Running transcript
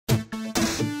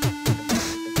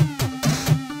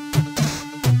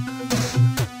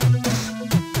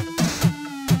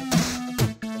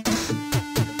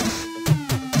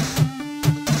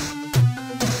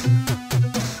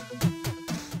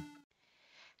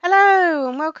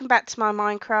welcome back to my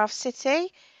Minecraft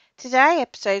city. Today,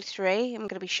 episode 3, I'm going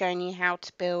to be showing you how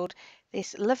to build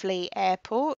this lovely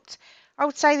airport. I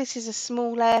would say this is a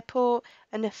small airport,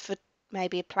 enough for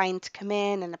maybe a plane to come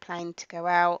in and a plane to go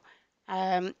out.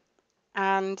 And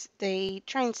the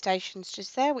train station's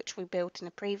just there, which we built in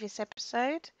a previous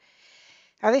episode.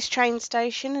 Now this train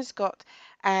station has got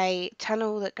a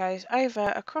tunnel that goes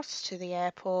over across to the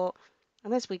airport.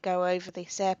 And as we go over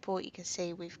this airport, you can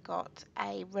see we've got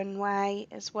a runway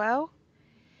as well.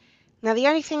 Now the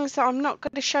only things that I'm not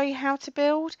going to show you how to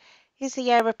build is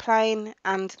the aeroplane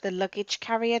and the luggage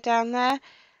carrier down there.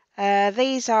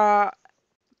 These are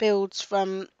builds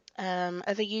from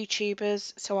other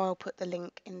YouTubers, so I'll put the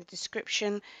link in the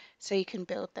description so you can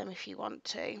build them if you want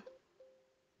to.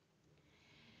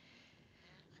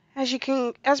 As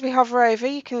we hover over,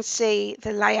 you can see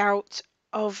the layout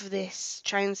of this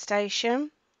train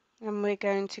station, and we're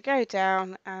going to go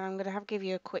down and I'm going to give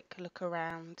you a quick look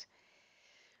around.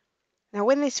 Now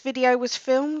when this video was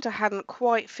filmed, I hadn't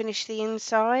quite finished the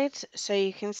inside, so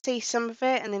you can see some of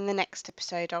it, and in the next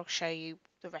episode I'll show you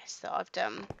the rest that I've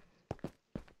done.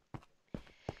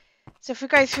 So if we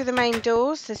go through the main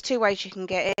doors, there's two ways you can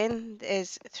get in.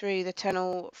 There's through the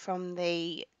tunnel from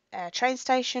the train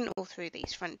station or through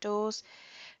these front doors.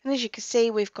 And as you can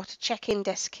see, we've got a check-in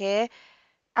desk here.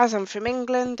 As I'm from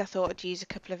England, I thought I'd use a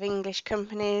couple of English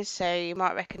companies, so you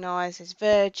might recognise as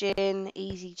Virgin,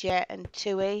 EasyJet and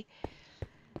TUI.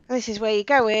 And this is where you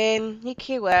go in, you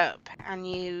queue up and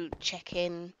you check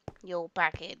in your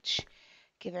baggage.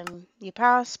 Give them your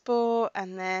passport,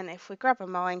 and then if we grab a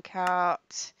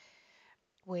minecart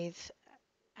with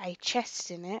a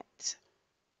chest in it,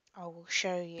 I will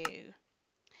show you.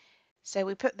 So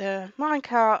we put the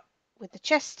minecart with the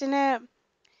chest in it,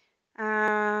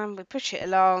 and we push it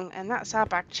along, and that's our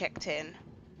bag checked in.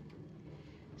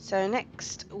 So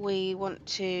next we want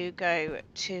to go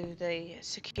to the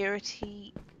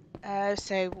security,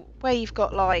 so where you've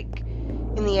got like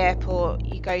in the airport,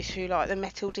 you go through like the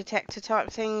metal detector type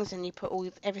things, and you put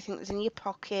everything that's in your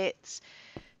pockets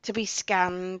to be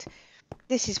scanned.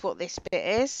 This is what this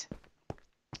bit is.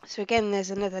 So again, there's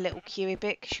another little queuey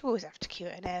bit, because you always have to queue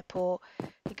at an airport.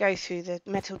 You go through the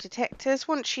metal detectors.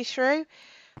 Once you're through,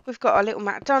 we've got a little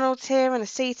McDonald's here and a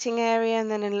seating area, and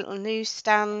then a little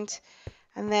newsstand.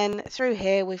 And then through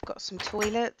here, we've got some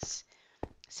toilets.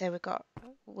 So we've got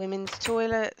women's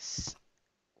toilets.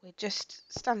 We're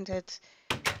just standard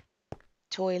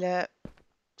toilet,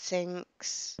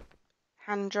 sinks,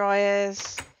 hand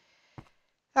dryers,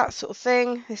 that sort of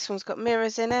thing. This one's got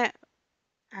mirrors in it.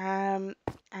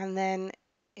 And then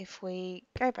if we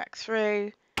go back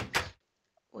through,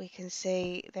 we can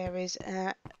see there is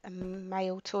a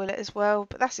male toilet as well,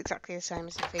 but that's exactly the same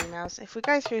as the females. If we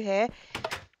go through here,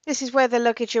 this is where the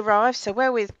luggage arrives. So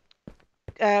where we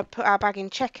put our bag in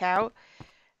checkout,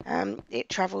 it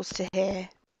travels to here.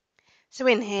 So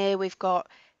in here we've got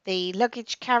the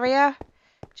luggage carrier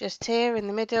just here in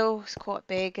the middle. It's quite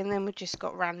big, and then we've just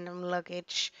got random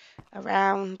luggage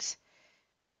around.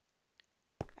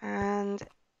 And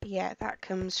yeah, that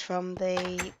comes from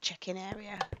the check-in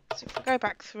area. So if we go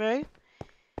back through,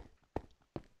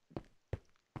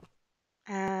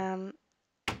 and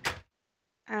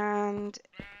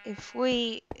if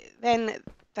we then,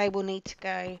 they will need to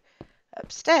go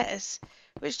upstairs,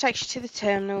 which takes you to the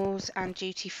terminals and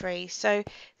duty free. So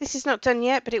this is not done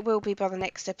yet, but it will be by the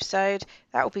next episode.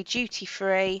 That will be duty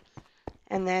free.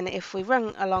 And then if we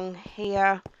run along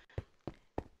here,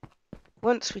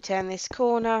 once we turn this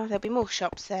corner, there'll be more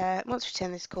shops there. Once we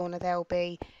turn this corner, there'll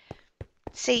be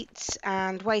seats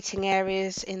and waiting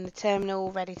areas in the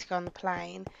terminal ready to go on the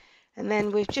plane. And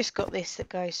then we've just got this that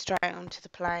goes straight onto the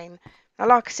plane. Now,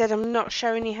 like I said, I'm not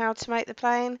showing you how to make the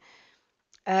plane.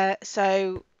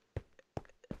 So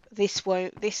this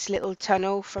little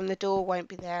tunnel from the door won't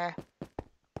be there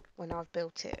when I've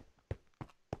built it.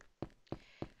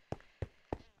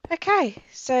 Okay,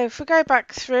 so if we go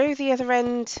back through the other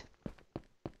end,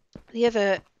 the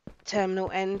other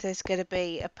terminal end, there's going to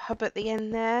be a pub at the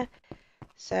end there.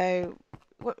 So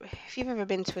if you've ever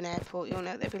been to an airport, you'll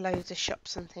know there'll be loads of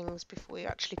shops and things before you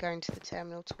actually go into the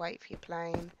terminal to wait for your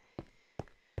plane.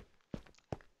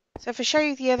 So if I show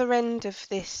you the other end of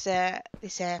this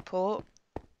airport,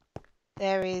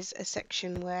 there is a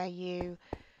section where you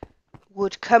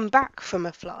would come back from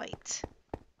a flight.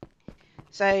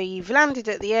 So you've landed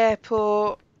at the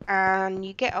airport and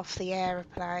you get off the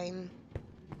aeroplane.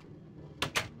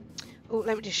 Oh,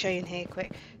 let me just show you in here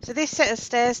quick. So this set of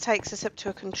stairs takes us up to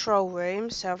a control room.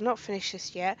 So I've not finished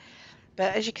this yet,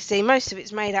 but as you can see, most of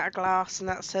it's made out of glass, and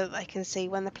that's so that they can see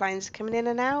when the planes are coming in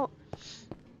and out.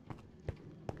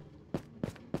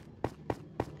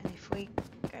 And if we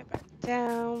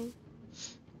down.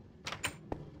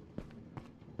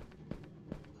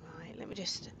 Right, let me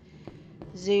just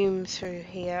zoom through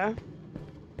here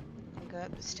and go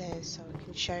up the stairs so I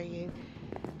can show you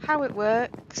how it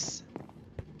works.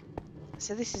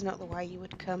 So this is not the way you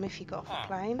would come if you got off a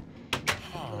plane.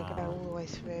 I'm going to go all the way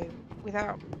through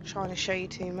without trying to show you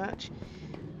too much.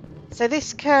 So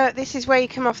this is where you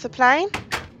come off the plane.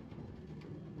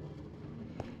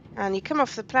 And you come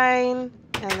off the plane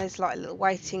and there's like a little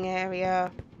waiting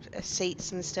area,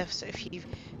 seats and stuff. So if you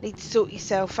need to sort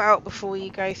yourself out before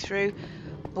you go through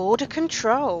border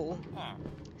control.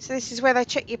 So this is where they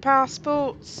check your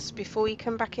passports before you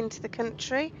come back into the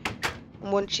country.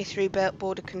 And once you're through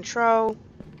border control,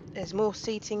 there's more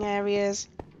seating areas.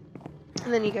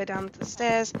 And then you go down the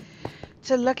stairs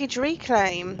to luggage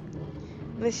reclaim.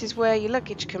 And this is where your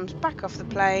luggage comes back off the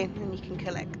plane and you can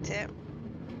collect it.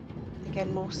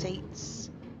 Again, more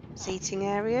seating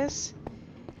areas.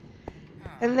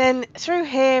 And then through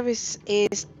here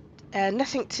is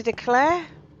nothing to declare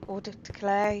or to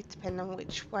declare, depending on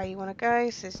which way you want to go.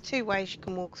 So there's two ways you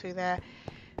can walk through there.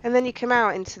 And then you come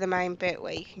out into the main bit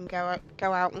where you can go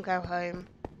out and go home.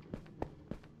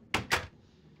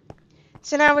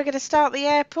 So now we're going to start the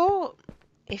airport.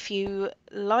 If you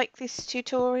like this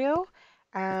tutorial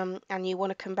and you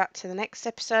want to come back to the next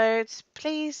episodes,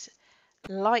 please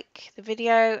like the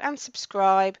video and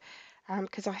subscribe,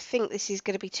 because I think this is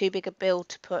going to be too big a build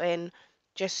to put in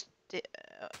just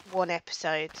one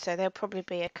episode. So there'll probably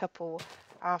be a couple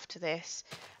after this,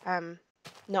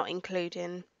 not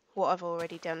including what I've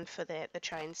already done for the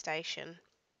train station.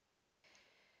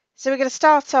 So we're going to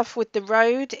start off with the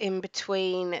road in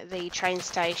between the train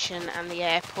station and the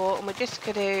airport, and we're just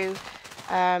going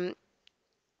to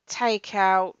take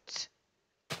out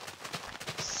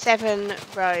 7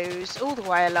 rows all the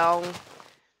way along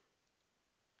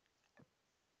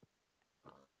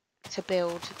to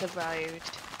build the road.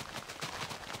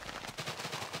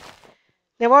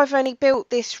 Now I've only built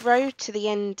this road to the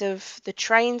end of the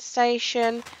train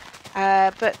station,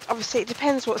 but obviously it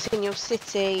depends what's in your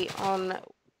city on.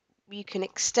 You can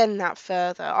extend that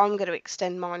further. I'm going to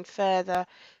extend mine further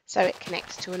so it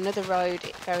connects to another road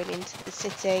going into the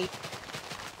city.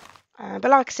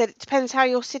 But like I said, it depends how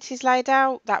your city's laid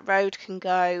out. That road can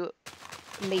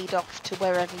lead off to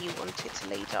wherever you want it to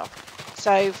lead off.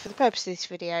 So for the purpose of this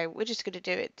video, we're just going to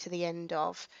do it to the end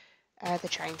of the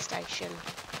train station.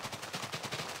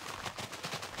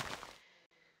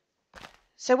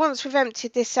 So once we've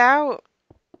emptied this out,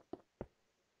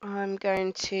 I'm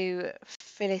going to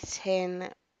fill it in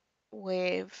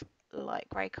with light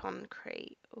grey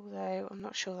concrete, although I'm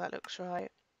not sure that looks right.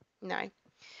 No.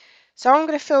 So I'm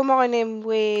going to fill mine in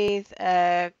with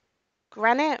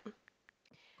granite,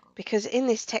 because in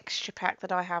this texture pack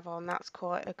that I have on, that's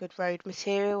quite a good road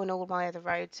material and all my other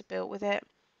roads are built with it.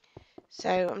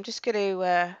 So I'm just going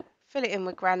to fill it in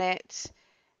with granite,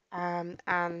 and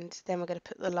then we're going to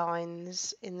put the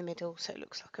lines in the middle so it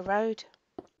looks like a road.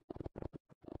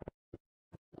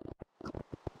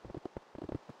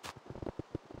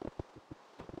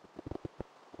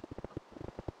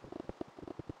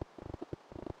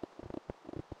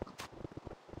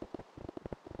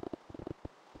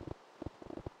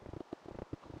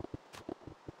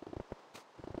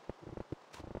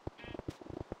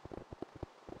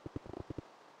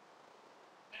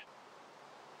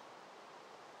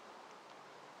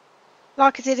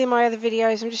 Like I did in my other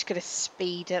videos, I'm just going to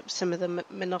speed up some of the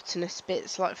monotonous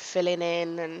bits like filling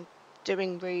in and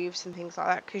doing roofs and things like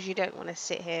that, because you don't want to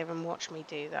sit here and watch me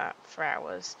do that for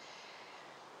hours.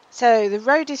 So the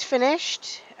road is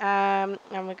finished, and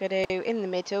we're going to, in the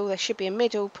middle, there should be a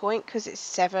middle point because it's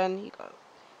 7. You've got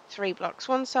 3 blocks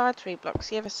one side, 3 blocks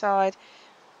the other side.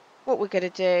 What we're going to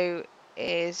do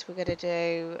is we're going to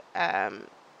do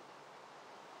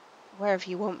wherever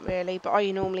you want really, but I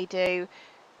normally do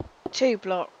 2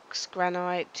 blocks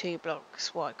granite, 2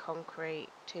 blocks white concrete,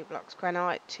 2 blocks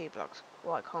granite, 2 blocks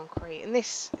white concrete, and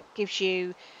this gives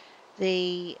you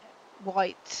the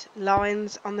white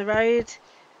lines on the road,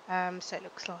 so it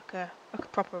looks like a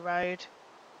proper road.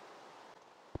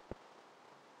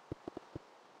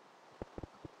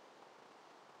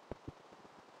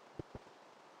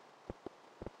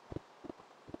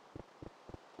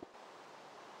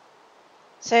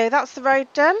 So that's the road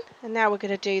done, and now we're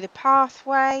going to do the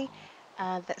pathway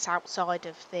that's outside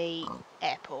of the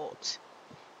airport.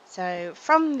 So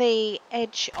from the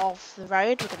edge of the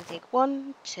road, we're going to dig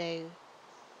 1, 2,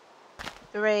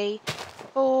 3,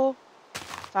 4,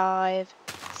 5,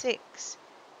 6,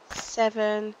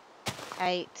 7,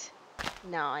 8,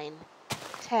 9,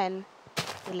 10,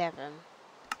 11.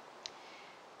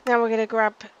 Now we're going to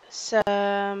grab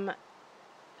some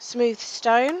smooth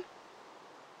stone,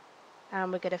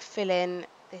 and we're going to fill in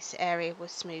this area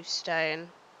with smooth stone.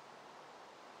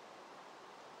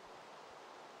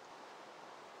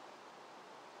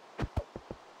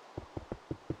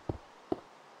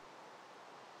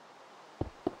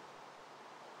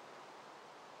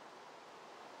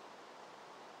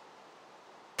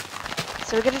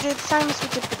 So we're going to do the same as we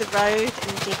did with the road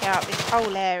and dig out this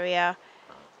whole area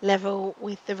level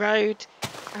with the road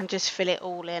and just fill it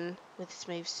all in with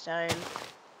smooth stone.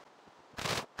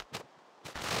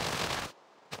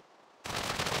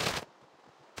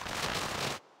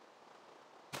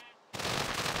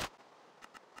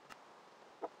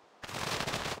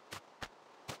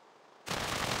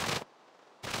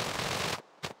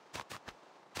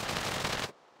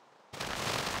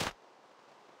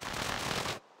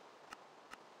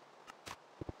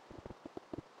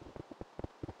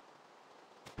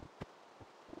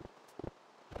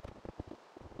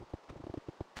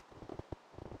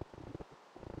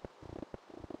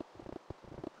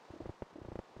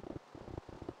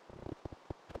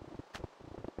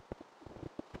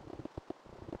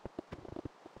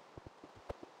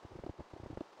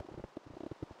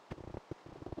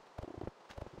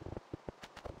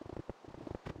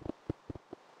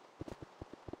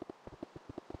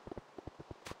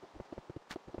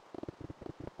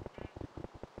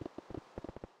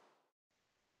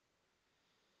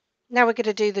 Now we're going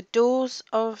to do the doors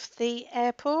of the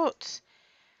airport.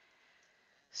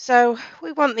 So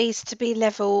we want these to be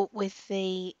level with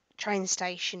the train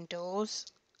station doors.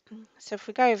 So if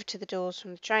we go over to the doors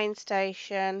from the train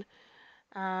station,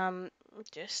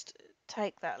 just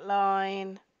take that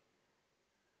line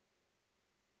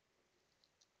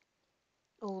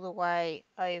all the way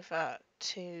over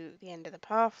to the end of the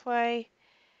pathway,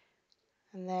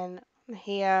 and then on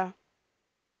here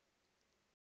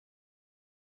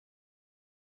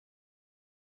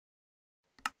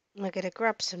we're going to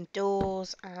grab some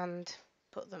doors and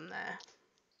put them there.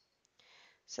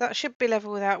 So that should be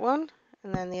level with that one,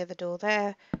 and then the other door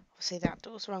there. Obviously that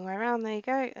door's the wrong way around, there you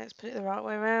go, let's put it the right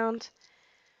way around.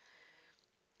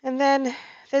 And then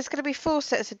there's going to be 4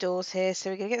 sets of doors here, so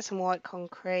we're going to get some white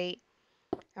concrete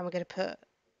and we're going to put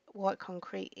white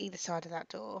concrete either side of that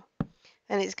door.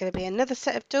 Then it's going to be another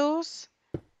set of doors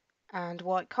and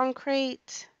white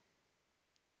concrete.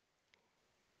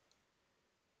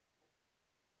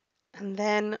 And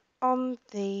then on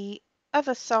the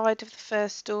other side of the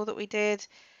first door that we did,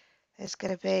 there's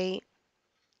going to be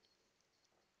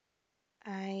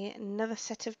another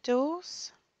set of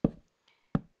doors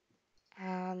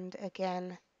and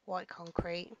again white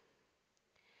concrete.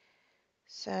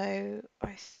 So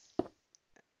I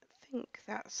think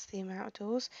that's the amount of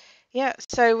doors. Yeah,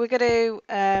 so we're going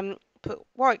to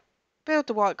build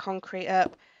the white concrete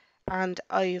up and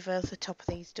over the top of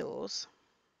these doors.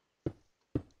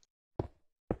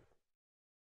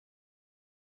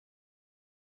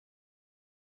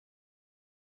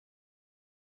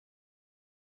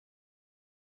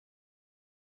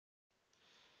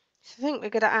 So I think we're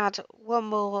going to add one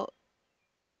more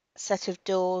set of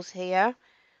doors here.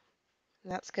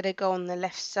 That's going to go on the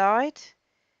left side.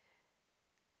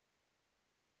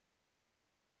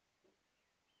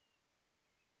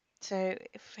 So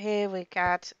if here we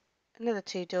add another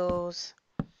 2 doors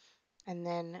and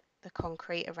then the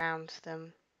concrete around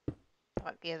them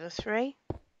like the other 3.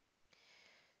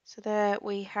 So there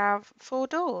we have 4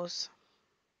 doors.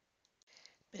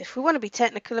 But if we want to be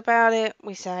technical about it,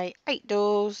 we say 8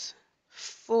 doors,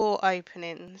 4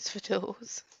 openings for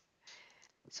doors.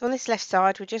 So on this left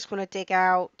side, we just want to dig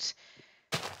out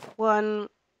 1,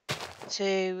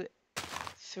 2,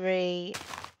 3,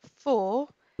 4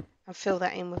 and fill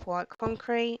that in with white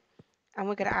concrete, and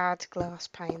we're going to add glass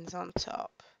panes on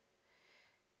top.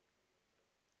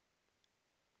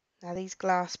 Now these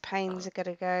glass panes are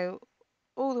going to go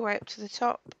all the way up to the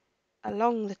top,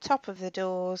 along the top of the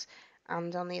doors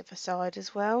and on the other side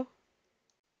as well.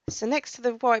 So next to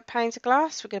the white panes of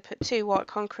glass, we're going to put 2 white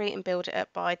concrete and build it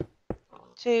up by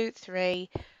 2, 3,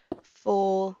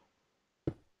 4,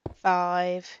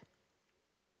 5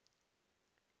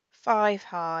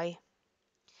 high.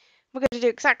 We're going to do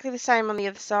exactly the same on the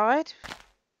other side.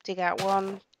 Dig out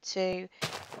 1, 2,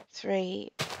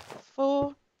 3,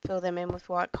 4, fill them in with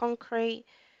white concrete,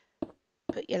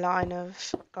 put your line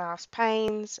of glass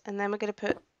panes, and then we're going to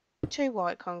put 2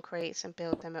 white concretes and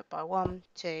build them up by 1,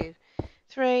 2,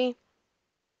 3,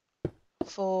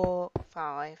 4,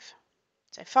 5.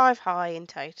 So 5 high in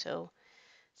total.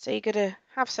 So you're going to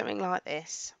have something like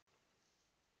this.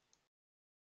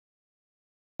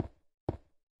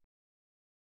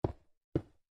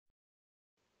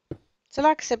 So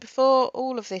like I said before,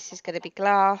 all of this is going to be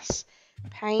glass.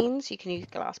 panes. You can use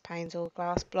glass panes or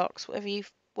glass blocks, whatever you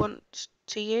want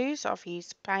to use. I've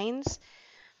used panes.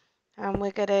 And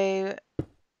we're going to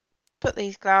put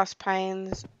these glass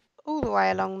panes all the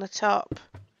way along the top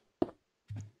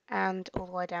and all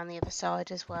the way down the other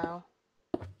side as well.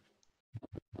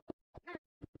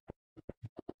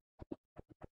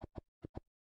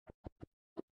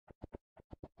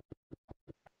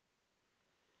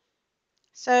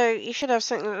 So you should have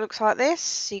something that looks like this.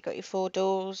 So you've got your 4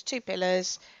 doors, 2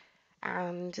 pillars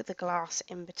and the glass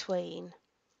in between.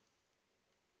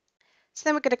 So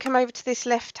then we're going to come over to this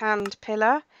left hand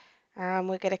pillar and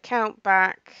we're going to count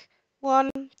back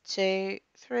 1, 2,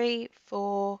 3,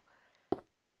 4,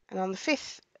 and on the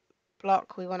 5th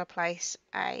block we want to place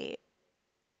a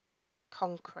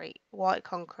white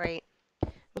concrete.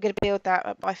 We're going to build that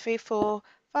up by 3, 4,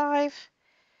 5,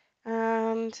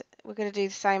 and we're going to do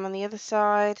the same on the other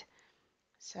side.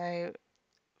 So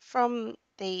from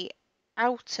the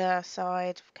outer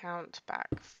side, count back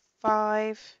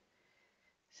 5.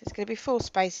 So it's going to be 4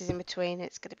 spaces in between.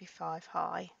 It's going to be 5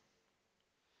 high.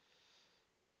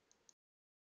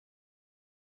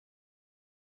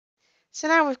 So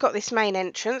now we've got this main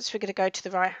entrance. We're going to go to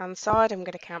the right hand side. I'm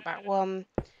going to count back 1,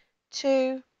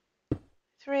 2,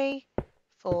 3,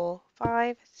 4,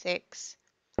 5, 6,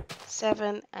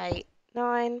 7, 8,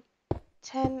 9,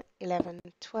 10, 11,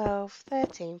 12,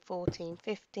 13, 14,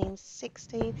 15,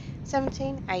 16,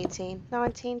 17, 18,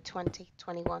 19, 20,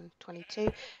 21,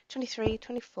 22, 23,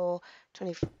 24,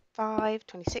 25,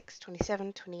 26,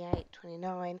 27, 28,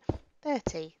 29,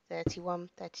 30, 31,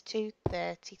 32,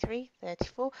 33,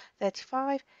 34,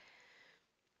 35,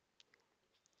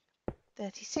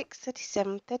 36,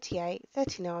 37, 38,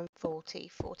 39, 40,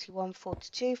 41,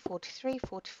 42, 43,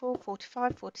 44,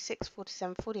 45, 46,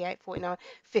 47, 48, 49,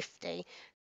 50.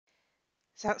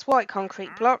 So that's white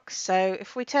concrete blocks. So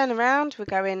if we turn around, we're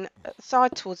going at the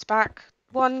side towards back.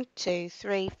 1, 2,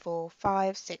 3, 4,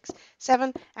 5, 6,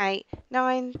 7, 8,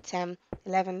 9, 10,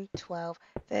 11, 12,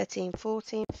 13,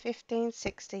 14, 15,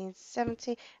 16,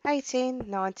 17, 18,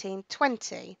 19,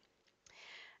 20.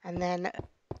 And then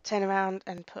turn around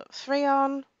and put 3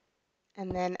 on,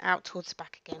 and then out towards the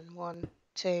back again. 1,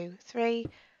 2, 3,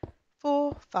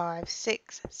 4, 5,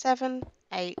 6, 7,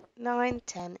 8, 9,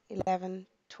 10, 11,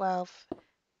 12,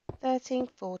 13,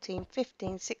 14,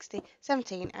 15, 16,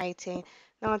 17, 18,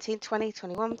 19, 20,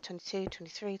 21, 22,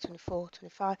 23, 24,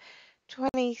 25,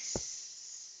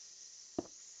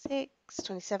 26,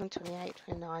 27, 28,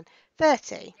 29,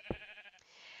 30.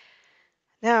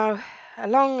 Now,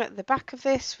 along the back of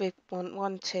this, we want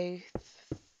 1, 2,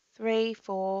 3,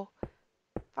 4,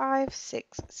 5,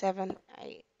 6, 7,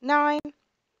 8, 9.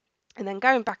 And then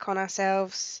going back on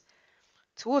ourselves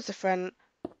towards the front,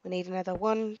 we need another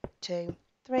 1, 2,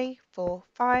 3, 4,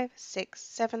 5, 6,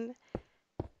 7,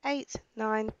 8,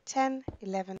 9, 10,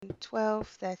 11, 12,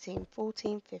 13,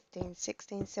 14, 15,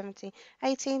 16, 17,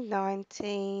 18,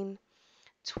 19,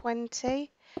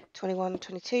 20, 21,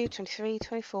 22, 23,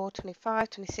 24, 25,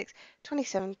 26,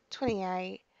 27,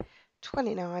 28,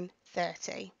 29,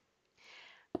 30.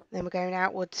 Then we're going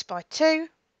outwards by 2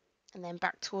 and then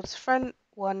back towards the front.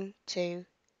 1, 2,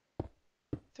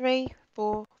 3,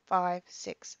 4, 5,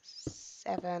 6,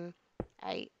 7,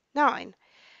 8, 9.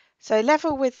 So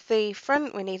level with the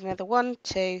front, we need another 1,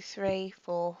 2, 3,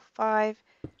 4, 5,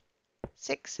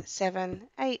 6, 7,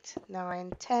 8,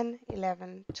 9, 10,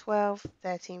 11, 12,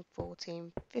 13,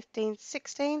 14, 15,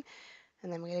 16.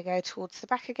 And then we're going to go towards the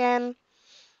back again.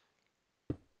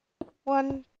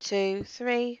 1, 2,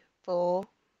 3, 4.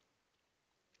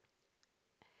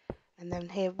 And then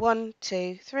here 1,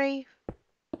 2, 3,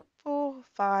 4,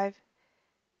 5,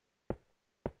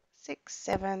 6,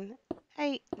 7,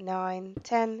 8, 9,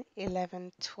 10,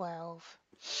 11, 12.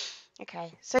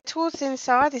 Okay, so towards the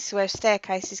inside, this is where a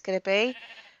staircase is going to be.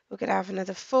 We're going to have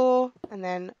another 4, and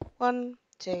then 1,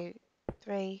 2,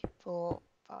 3, 4,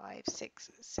 5, 6,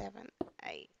 7,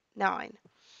 8, 9.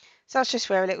 So that's just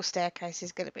where a little staircase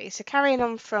is going to be. So carrying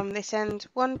on from this end,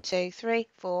 1, 2, 3,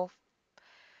 4,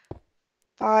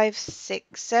 5,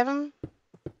 6, 7.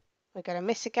 We're going to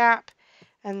miss a gap,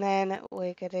 and then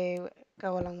we're going to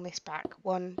go along this back.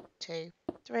 1, 2,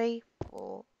 3,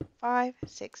 4, 5,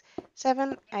 6,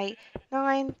 7, 8,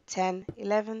 9, 10,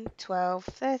 11, 12,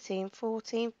 13,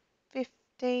 14,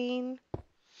 15,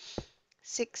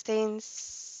 16,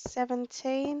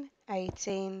 17,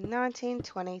 18, 19,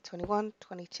 20, 21,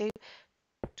 22,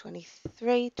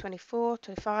 23, 24,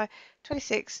 25,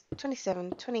 26,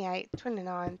 27, 28,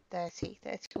 29, 30,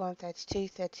 31, 32,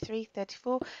 33,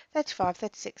 34, 35,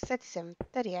 36, 37,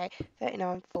 38,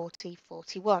 39, 40,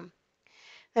 41.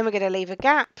 Then we're going to leave a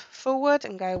gap forward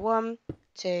and go 1,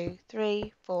 2,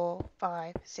 3, 4,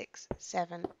 5, 6,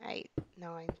 7, 8,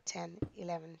 9, 10,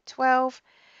 11, 12.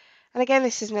 And again,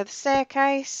 this is another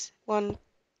staircase. 1,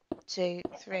 2,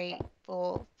 3,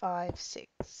 4, 5, 6,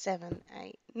 7,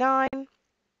 8, 9.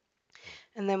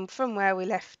 And then from where we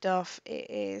left off, it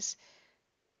is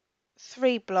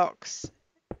 3 blocks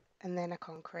and then a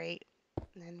concrete.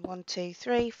 And then 1, 2,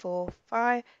 3, 4,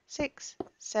 5, 6,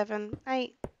 7,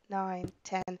 8, 9,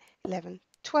 10, 11,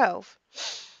 12.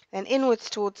 Then inwards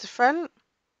towards the front.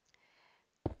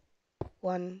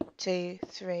 1, 2,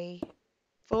 3,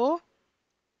 4.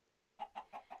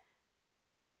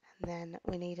 And then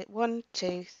we need it 1,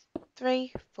 2,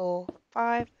 3, 4,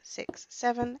 5, 6,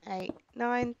 7, 8,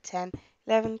 9, 10,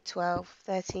 11, 12,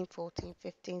 13, 14,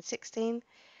 15, 16.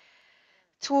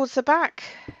 Towards the back,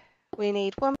 we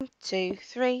need 1, 2,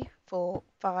 3, 4,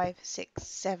 5, 6,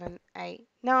 7, 8,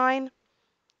 9.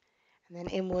 And then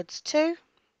inwards 2.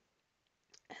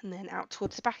 And then out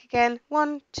towards the back again.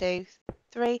 1, 2,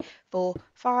 3, 4,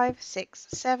 5, 6,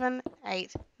 7,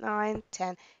 8, 9,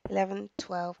 10, 11,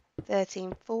 12,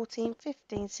 13, 14,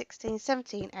 15, 16,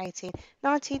 17, 18,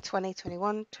 19, 20,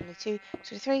 21, 22,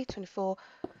 23, 24,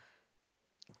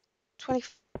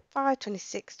 25,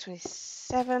 26,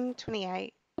 27,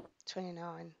 28,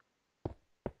 29,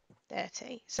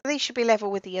 30. So these should be level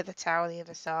with the other tower, the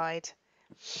other side.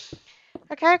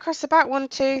 Okay, across the back, 1,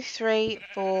 2, 3,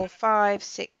 4, 5,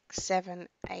 6, 7,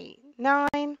 8, 9.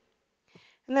 And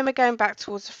then we're going back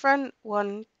towards the front.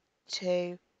 1,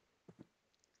 2,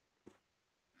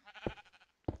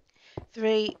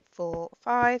 3, 4,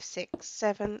 5, 6,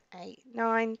 7, 8,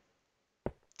 9,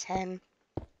 10,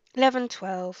 11,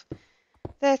 12,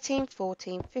 13,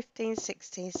 14, 15,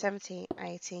 16, 17,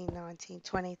 18, 19,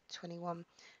 20, 21,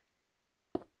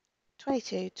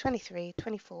 22, 23,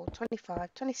 24,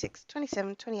 25, 26,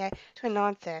 27, 28,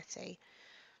 29, 30.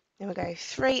 Then we go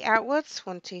 3 outwards.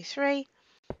 1, 2, 3.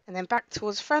 And then back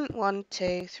towards front. 1,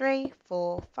 2, 3,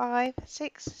 4, 5,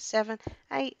 6, 7,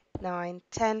 8, 9,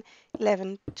 10,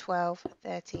 11, 12,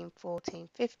 13, 14,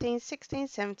 15, 16,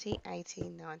 17,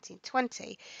 18, 19,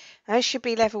 20. Those should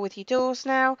be level with your doors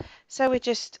now. So we're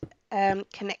just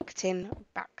connecting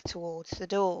back towards the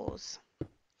doors.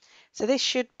 So this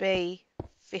should be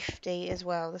 50 as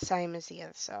well, the same as the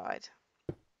other side.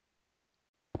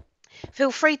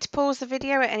 Feel free to pause the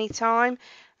video at any time.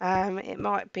 It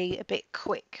might be a bit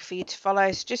quick for you to follow,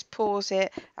 so just pause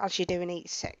it as you're doing each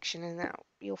section and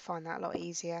you'll find that a lot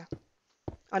easier.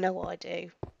 I know what I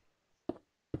do.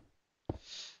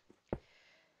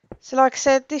 So like I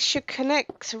said, this should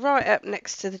connect right up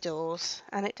next to the doors,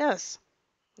 and it does.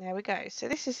 There we go. So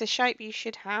this is the shape you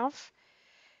should have.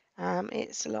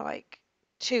 It's like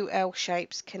 2 L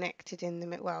shapes connected in the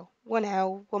middle. Well, 1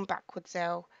 L, 1 backwards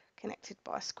L connected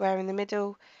by a square in the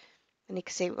middle. And you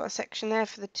can see we've got a section there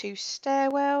for the 2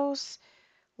 stairwells.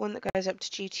 One that goes up to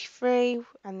duty free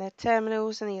and the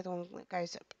terminals, and the other one that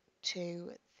goes up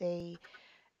to the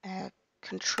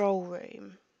control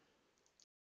room.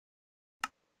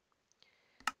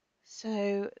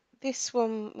 So this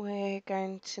one we're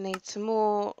going to need some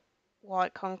more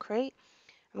white concrete.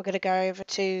 And we're going to go over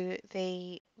to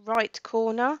the right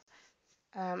corner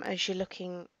as you're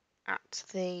looking at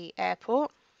the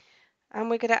airport, and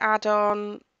we're going to add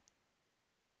on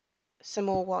some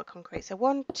more white concrete. So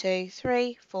 1, 2,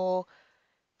 3, 4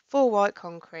 white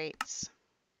concretes.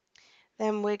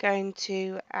 Then we're going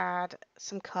to add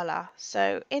some colour.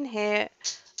 So in here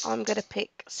I'm going to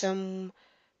pick some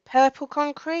purple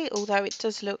concrete, although it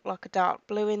does look like a dark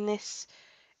blue in this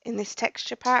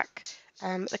texture pack.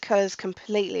 The colour is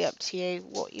completely up to you,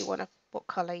 what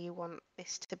colour you want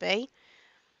this to be.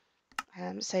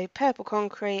 So purple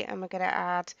concrete, and we're going to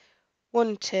add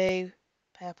 1, 2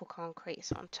 purple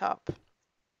concretes on top.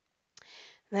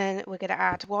 Then we're going to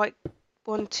add white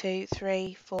 1, 2,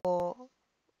 3, 4,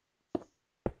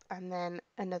 and then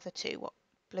another 2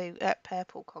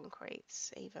 purple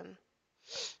concretes even.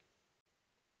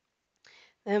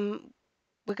 Then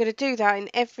we're going to do that in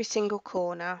every single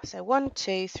corner. So 1,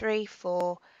 2, 3,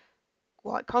 4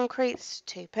 white concretes,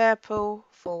 2 purple,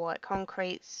 4 white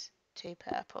concretes, 2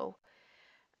 purple.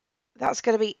 That's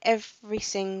going to be every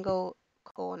single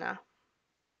corner.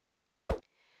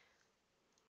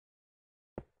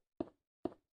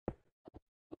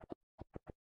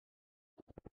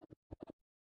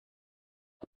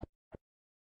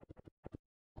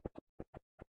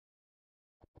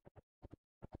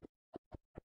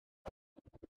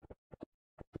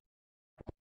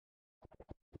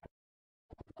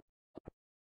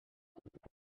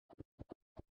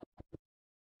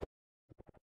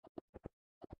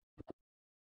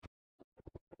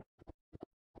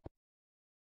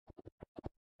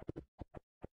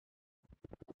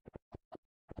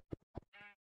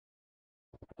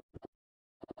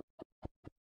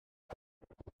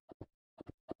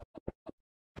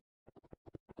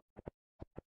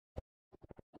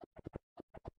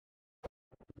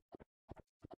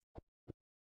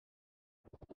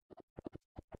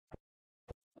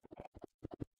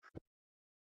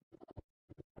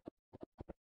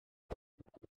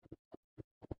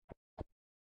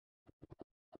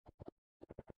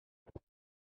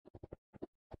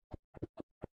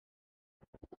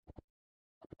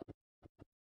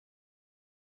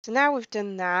 So now we've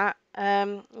done that,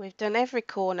 we've done every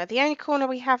corner. The only corner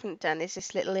we haven't done is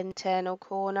this little internal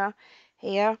corner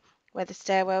here where the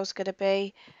stairwell's going to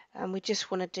be, and we just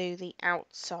want to do the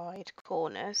outside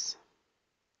corners.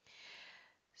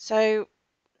 So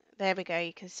there we go,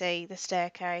 you can see the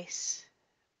staircase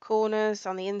corners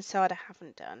on the inside I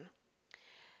haven't done.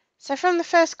 So from the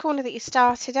first corner that you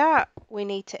started at, we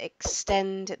need to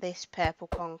extend this purple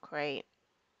concrete,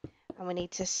 and we need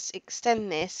to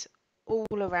extend this all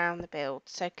around the build.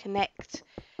 So connect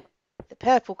the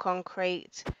purple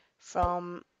concrete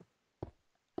from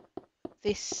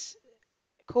this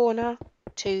corner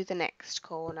to the next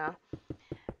corner,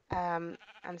 and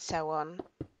so on.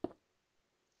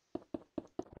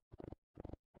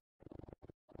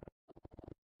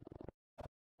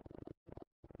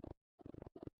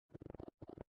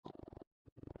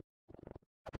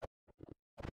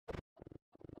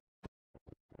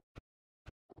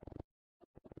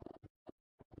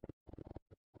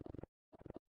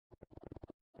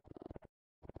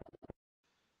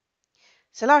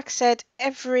 So like I said,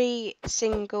 every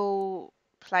single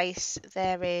place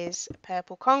there is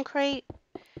purple concrete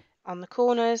on the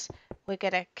corners, we're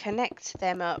going to connect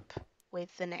them up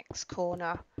with the next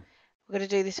corner. We're going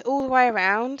to do this all the way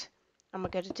around, and we're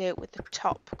going to do it with the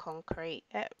top concrete,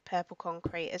 purple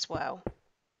concrete as well.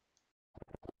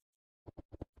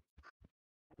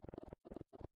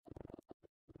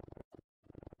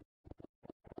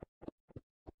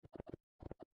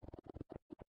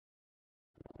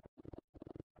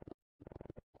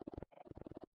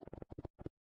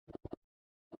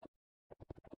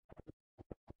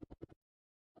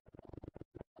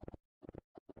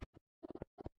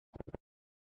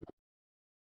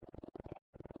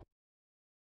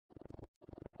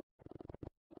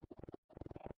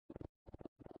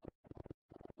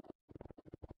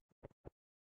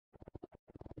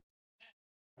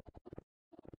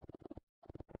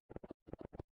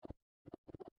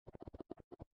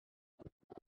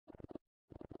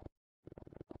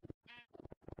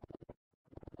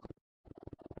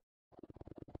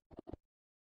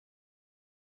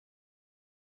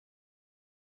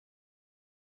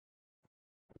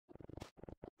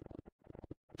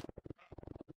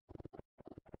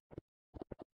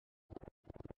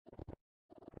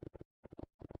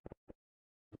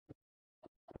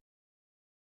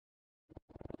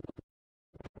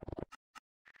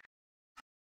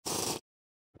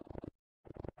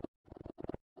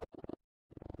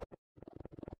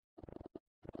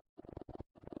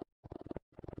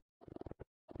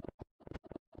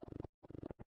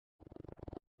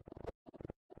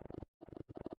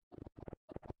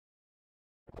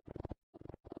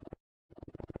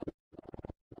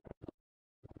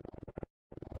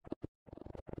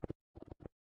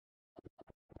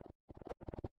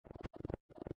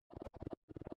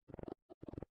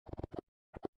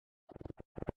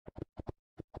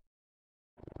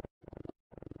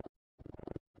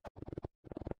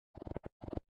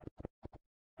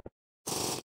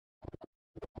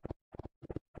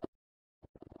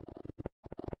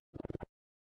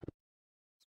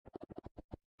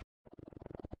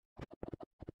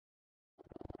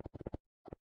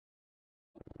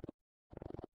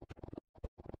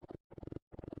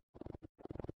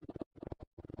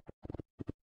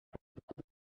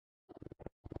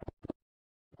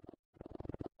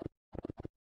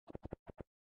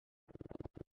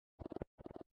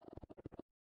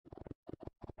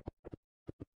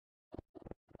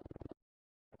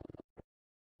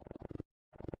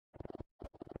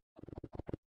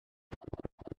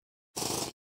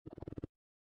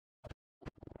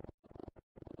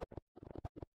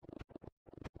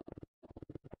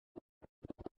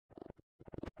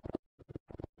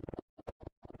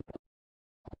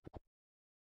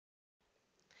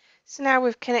 So now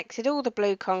we've connected all the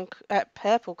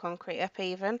purple concrete up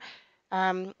even,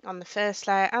 on the first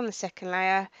layer and the second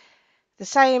layer. The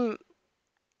same,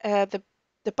 the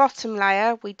bottom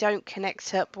layer we don't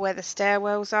connect up where the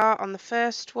stairwells are on the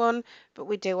first one, but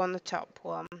we do on the top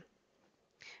one.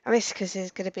 And this is because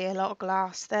there's going to be a lot of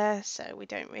glass there, so we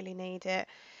don't really need it.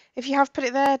 If you have put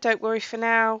it there, don't worry for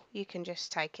now. You can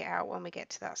just take it out when we get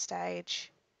to that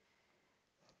stage.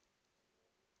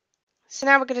 So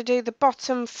now we're going to do the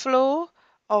bottom floor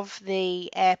of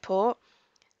the airport.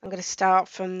 I'm going to start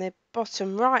from the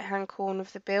bottom right hand corner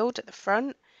of the build at the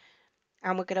front,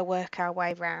 and we're going to work our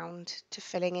way round to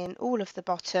filling in all of the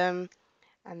bottom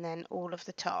and then all of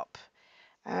the top.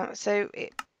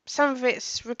 Some of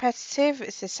it's repetitive,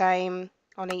 it's the same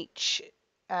on each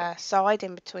side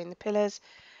in between the pillars,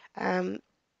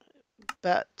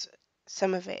 but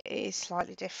some of it is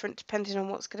slightly different depending on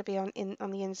what's going to be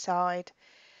on the inside.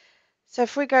 So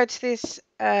if we go to this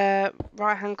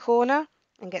right hand corner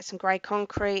and get some grey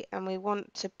concrete, and we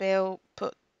want to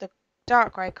put the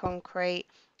dark grey concrete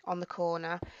on the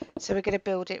corner, so we're going to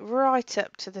build it right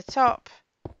up to the top,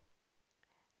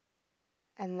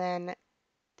 and then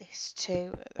this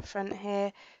too at the front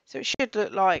here. So it should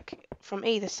look like from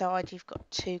either side you've got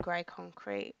two grey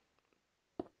concrete,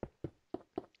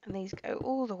 and these go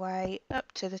all the way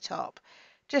up to the top,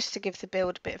 just to give the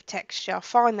build a bit of texture. I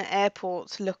find that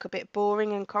airports look a bit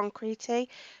boring and concretey,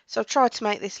 so I've tried to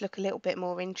make this look a little bit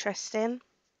more interesting.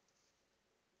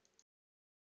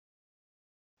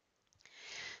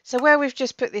 So where we've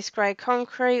just put this grey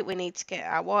concrete, we need to get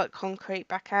our white concrete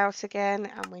back out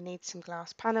again, and we need some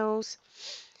glass panels,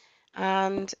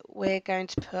 and we're going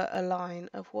to put a line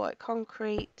of white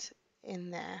concrete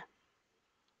in there.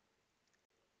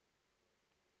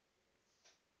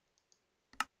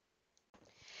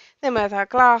 Then with our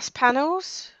glass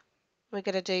panels, we're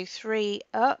going to do 3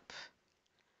 up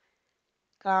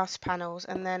glass panels,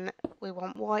 and then we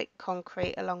want white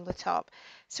concrete along the top.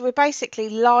 So we're basically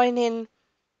lining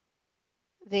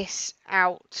this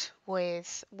out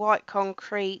with white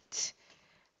concrete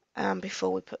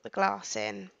before we put the glass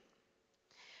in.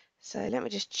 So let me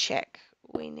just check.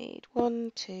 We need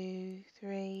 1, 2,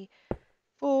 3,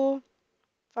 4,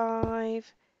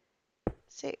 5,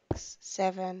 6,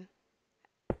 7,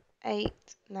 8,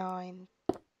 9,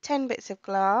 10 bits of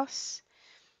glass,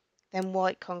 then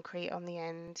white concrete on the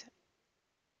end.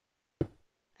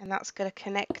 And that's going to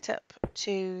connect up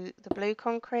to the blue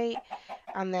concrete,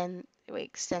 and then we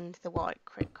extend the white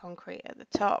concrete at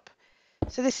the top.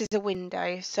 So this is a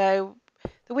window. So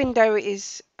the window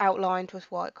is outlined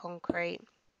with white concrete.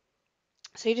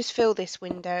 So you just fill this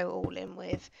window all in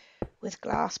with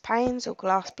glass panes or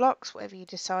glass blocks, whatever you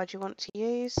decide you want to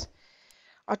use.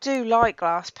 I do like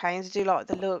glass panes, I do like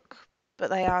the look, but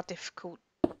they are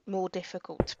more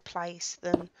difficult to place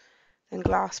than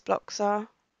glass blocks are.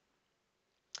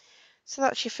 So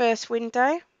that's your first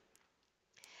window.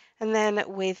 And then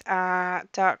with our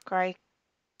dark grey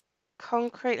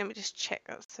concrete, let me just check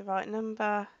that's the right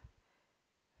number.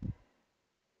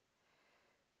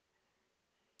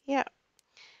 Yeah.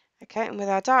 Okay, and with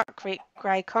our dark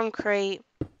grey concrete,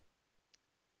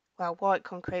 well, white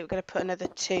concrete, we're going to put another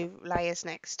 2 layers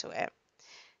next to it.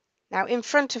 Now, in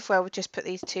front of where we just put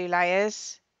these 2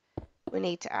 layers, we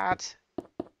need to add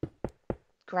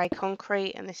grey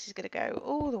concrete, and this is going to go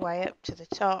all the way up to the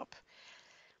top.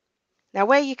 Now,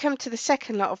 where you come to the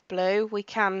second lot of blue, we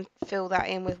can fill that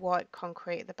in with white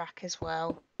concrete at the back as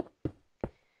well,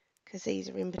 because these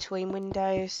are in between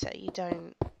windows, so you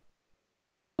can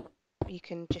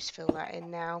just fill that in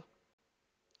now.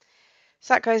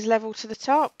 So that goes level to the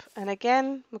top, and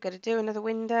again we're going to do another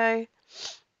window,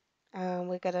 and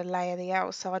we're going to layer the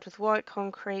outside with white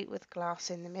concrete with glass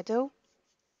in the middle.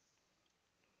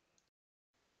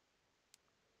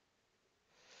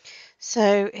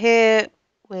 So here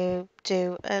we'll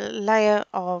do a layer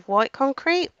of white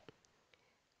concrete,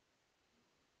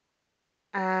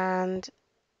 and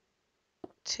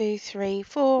 2, 3,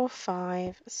 4,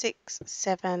 5, 6,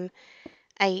 7,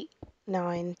 8,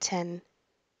 9, 10,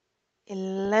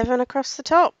 11 across the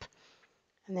top,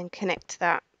 and then connect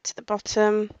that to the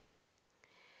bottom.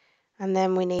 And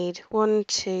then we need 1,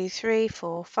 2, 3,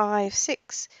 4, 5,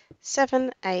 6,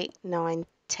 7, 8, 9,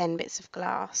 10 bits of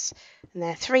glass, and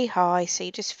they're 3 high, so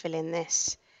you just fill in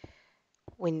this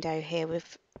window here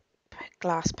with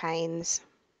glass panes.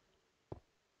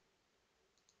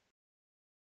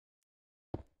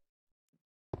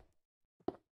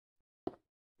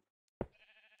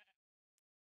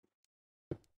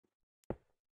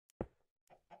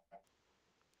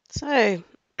 So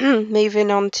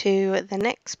moving on to the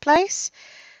next place,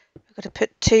 we've got to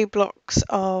put 2 blocks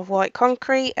of white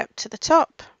concrete up to the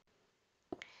top,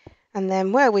 and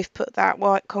then where we've put that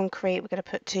white concrete, we're going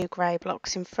to put 2 grey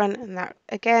blocks in front, and that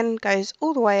again goes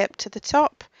all the way up to the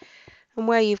top. And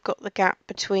where you've got the gap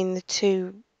between the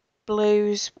 2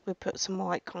 blues, we put some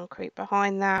white concrete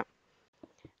behind that,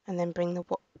 and then bring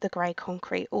the grey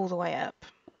concrete all the way up.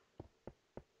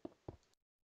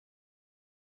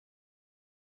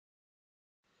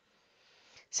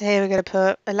 So here we're going to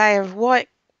put a layer of white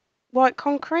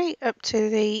concrete up to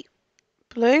the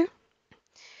blue,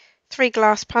 3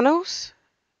 glass panels.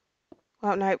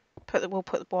 Well, no, we'll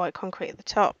put the white concrete at the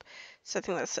top. So I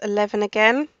think that's 11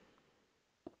 again.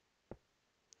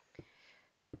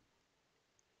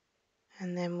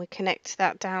 And then we connect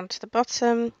that down to the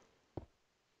bottom,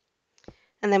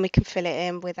 and then we can fill it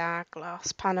in with our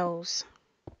glass panels.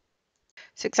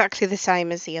 It's exactly the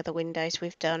same as the other windows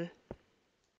we've done.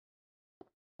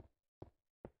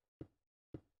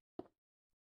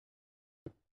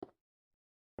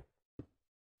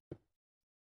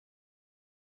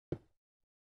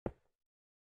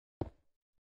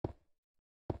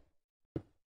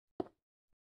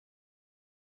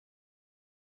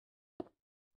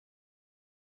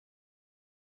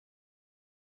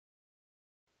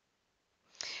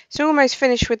 So almost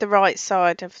finished with the right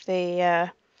side of the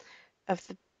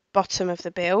bottom of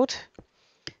the build.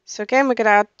 So again, we're going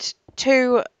to add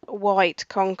 2 white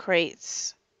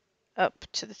concretes up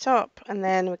to the top, and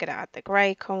then we're going to add the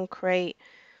grey concrete.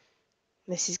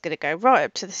 This is going to go right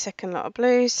up to the second lot of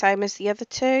blues, same as the other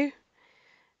 2.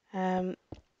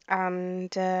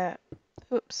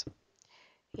 Oops,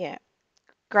 yeah,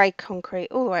 grey concrete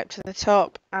all the way up to the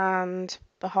top, and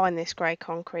behind this grey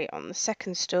concrete on the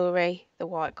second story, the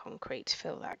white concrete to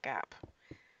fill that gap.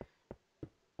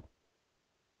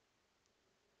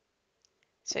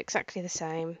 So exactly the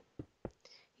same.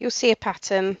 You'll see a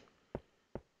pattern.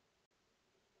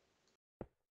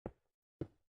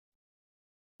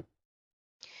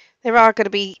 There are going to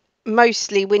be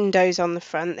mostly windows on the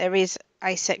front. There is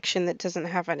a section that doesn't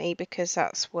have any because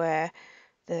that's where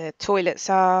the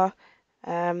toilets are.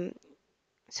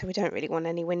 So we don't really want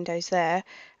any windows there.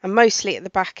 And mostly at the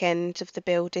back end of the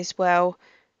build as well,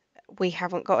 we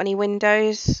haven't got any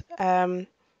windows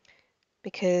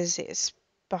because it's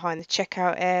behind the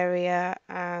checkout area,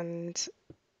 and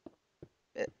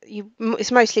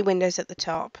it's mostly windows at the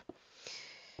top.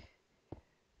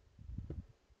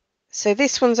 So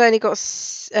this one's only got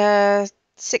 6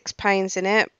 panes in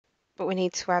it, but we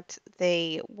need to add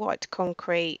the white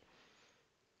concrete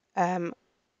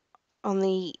on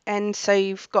the end, so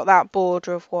you've got that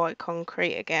border of white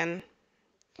concrete again.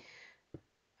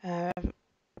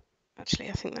 Actually,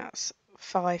 I think that's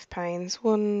 5 panes.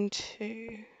 1,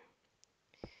 2,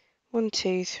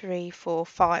 3, 4,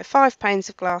 5. 5 panes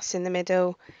of glass in the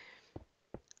middle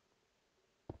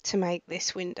to make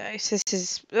this window. So this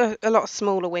is a lot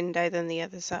smaller window than the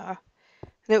others are,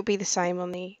 and it'll be the same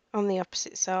on the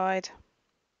opposite side.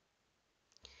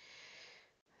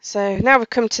 So now we've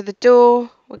come to the door.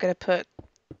 We're going to put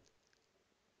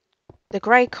the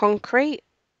grey concrete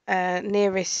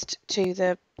nearest to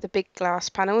the big glass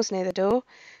panels near the door,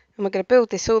 and we're going to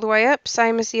build this all the way up,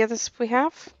 same as the others we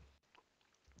have,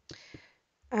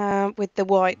 with the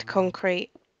white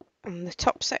concrete on the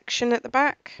top section at the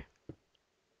back.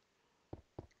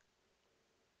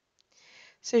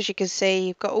 So as you can see,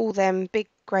 you've got all them big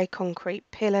grey concrete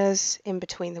pillars in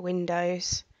between the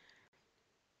windows.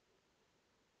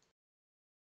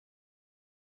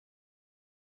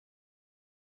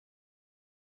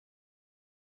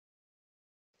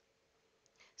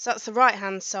 So that's the right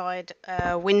hand side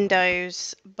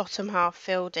windows bottom half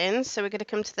filled in. So we're going to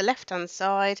come to the left hand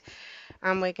side,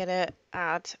 and we're going to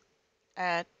add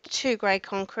 2 grey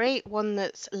concrete, one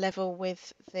that's level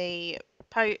with the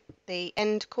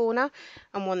end corner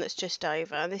and one that's just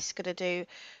over. This is going to do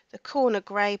the corner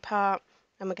grey part,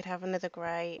 and we're going to have another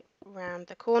grey round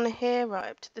the corner here right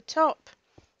up to the top.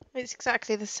 It's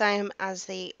exactly the same as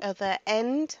the other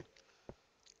end.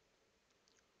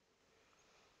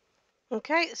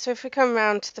 Okay, so if we come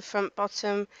round to the front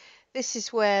bottom, this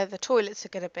is where the toilets are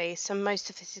going to be. So most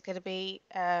of this is going to be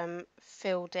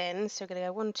filled in. So we're going to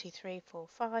go 1, 2, 3, 4,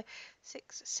 5,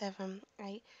 6, 7,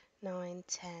 8, 9,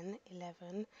 10,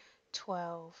 11,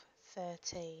 12,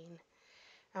 13,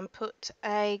 and put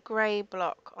a grey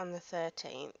block on the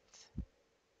 13th.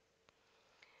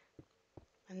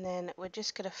 And then we're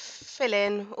just going to fill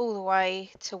in all the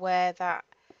way to where that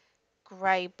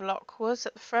grey block was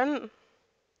at the front.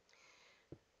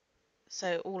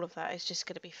 So all of that is just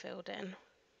going to be filled in.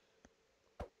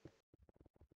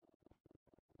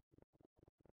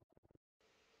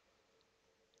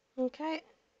 Okay,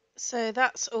 so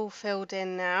that's all filled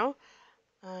in now.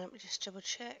 Let me just double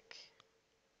check.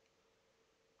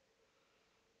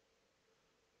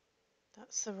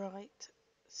 That's the right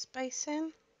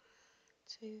spacing.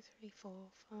 2, 3, 4,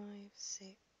 5,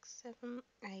 6, 7,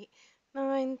 8,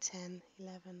 9, 10,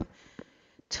 11,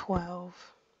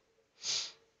 12.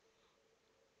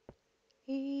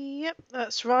 Yep,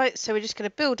 that's right. So we're just going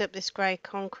to build up this grey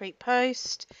concrete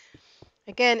post.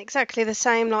 Again, exactly the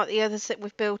same like the others that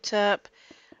we've built up.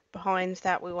 Behind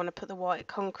that, we want to put the white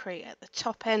concrete at the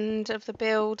top end of the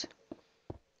build.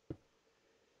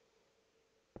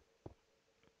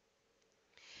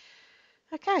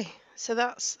 Okay, so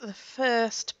that's the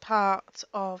first part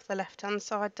of the left hand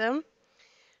side done.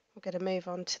 We're going to move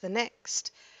on to the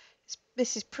next.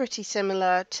 This is pretty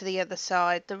similar to the other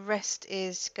side. The rest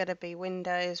is going to be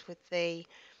windows with the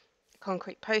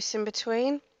concrete posts in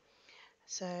between.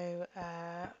 So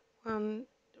we're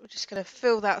just going to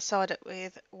fill that side up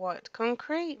with white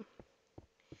concrete.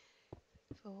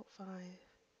 4, 5,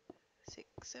 6,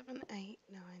 7, 8,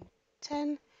 9,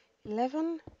 10,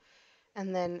 11,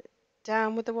 and then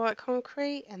down with the white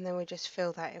concrete, and then we just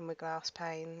fill that in with glass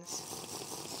panes.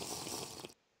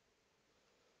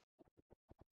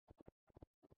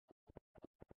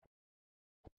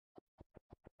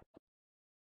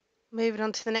 Moving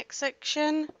on to the next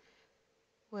section,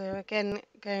 we're again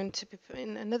going to be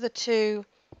putting another 2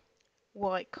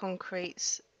 white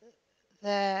concretes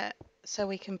there so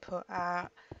we can put our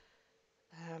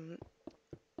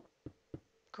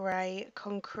grey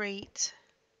concrete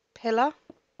pillar,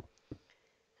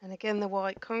 and again the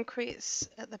white concrete's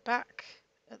at the back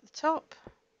at the top.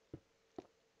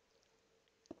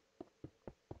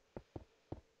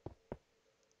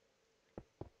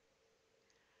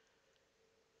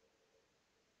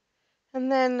 And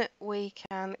then we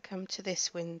can come to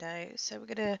this window. So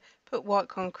we're going to put white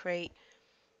concrete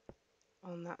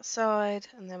on that side,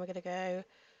 and then we're going to go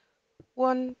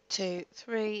 1, 2,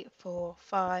 3, 4,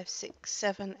 5, 6,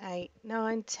 7, 8,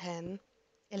 9, 10,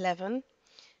 11.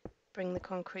 Bring the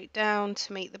concrete down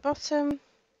to meet the bottom,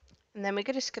 and then we're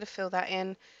just going to fill that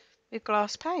in with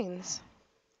glass panes.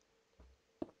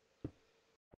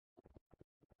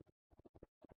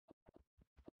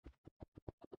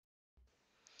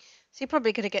 So you're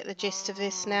probably going to get the gist of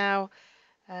this now.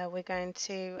 We're going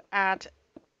to add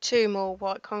 2 more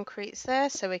white concretes there,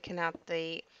 so we can add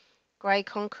the grey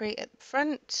concrete at the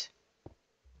front,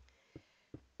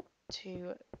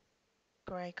 2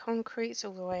 grey concretes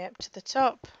all the way up to the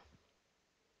top,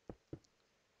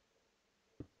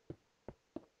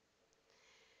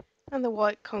 and the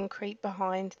white concrete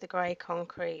behind the grey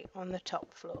concrete on the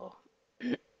top floor.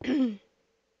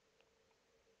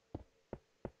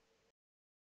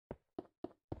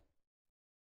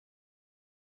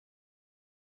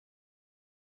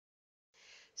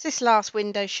 So this last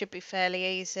window should be fairly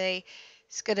easy.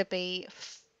 It's going to be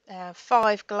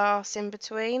 5 glass in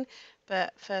between,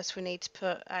 but first we need to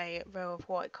put a row of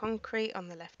white concrete on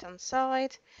the left hand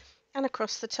side and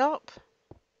across the top,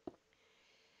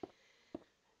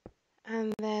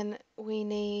 and then we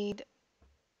need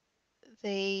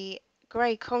the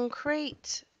grey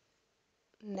concrete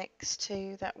next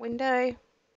to that window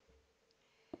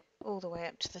all the way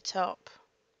up to the top.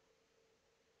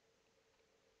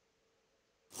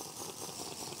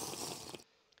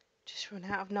 Just run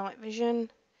out of night vision.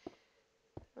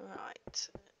 Right,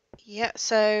 yeah,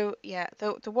 so yeah,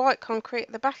 the white concrete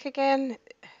at the back again,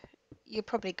 you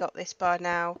probably got this by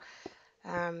now,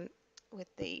 with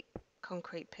the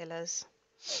concrete pillars.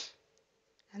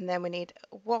 And then we need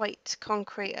white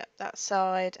concrete up that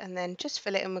side, and then just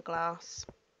fill it in with glass.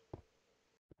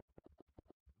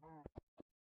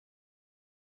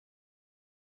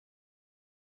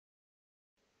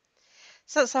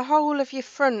 So that's the whole of your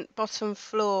front bottom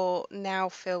floor now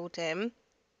filled in.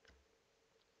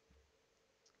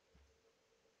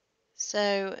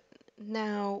 So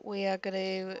now we are going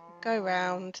to go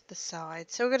round the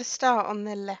side. So we're going to start on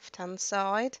the left hand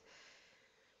side.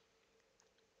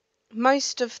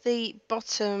 Most of the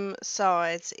bottom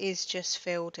sides is just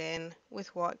filled in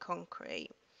with white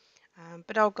concrete,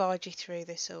 but I'll guide you through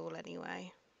this all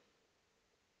anyway.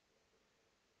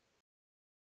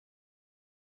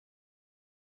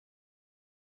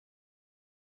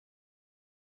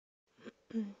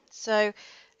 So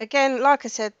again, like I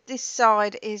said, this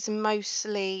side is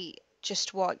mostly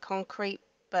just white concrete,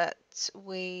 but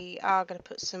we are going to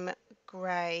put some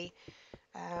grey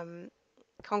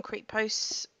concrete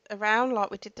posts around like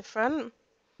we did the front.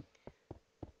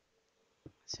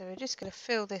 So we're just going to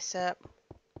fill this up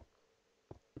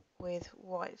with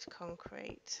white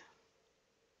concrete.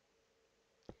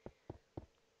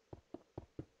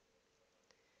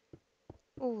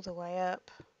 All the way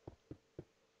up.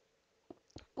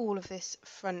 All of this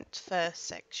front first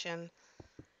section.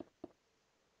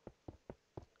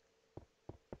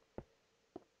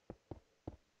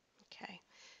 Okay,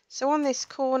 so on this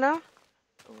corner,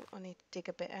 I need to dig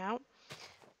a bit out.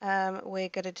 We're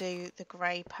going to do the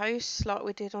grey posts like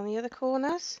we did on the other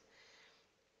corners.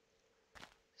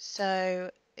 So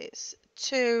it's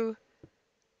 2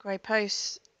 grey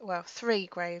posts, well 3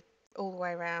 grey all the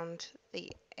way around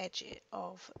the edge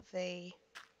of the,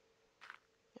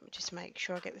 let me just make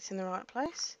sure I get this in the right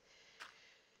place.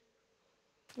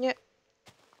 Yep.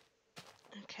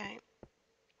 Okay.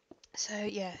 So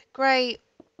yeah, grey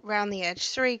round the edge,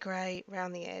 3 grey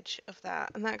round the edge of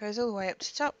that, and that goes all the way up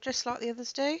to top just like the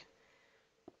others do.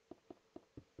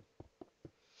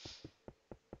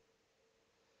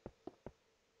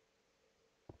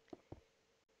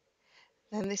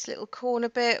 Then this little corner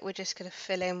bit we're just going to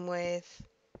fill in with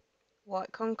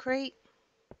white concrete.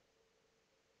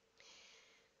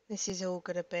 This is all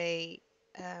going to be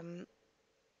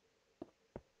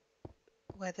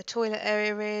where the toilet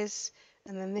area is,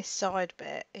 and then this side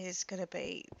bit is going to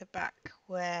be the back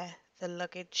where the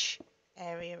luggage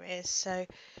area is. So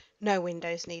no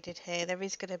windows needed here. There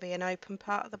is going to be an open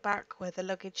part at the back where the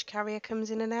luggage carrier comes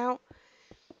in and out.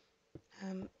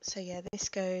 So yeah, this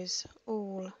goes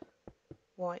all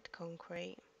white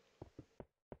concrete.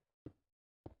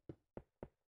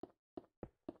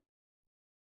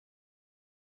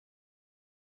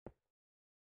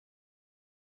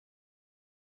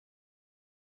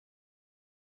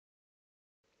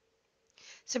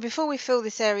 So before we fill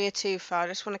this area too far, I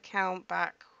just want to count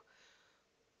back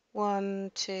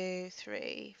 1, 2,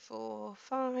 3, 4,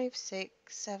 5, 6,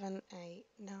 7, 8,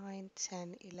 9,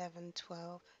 10, 11,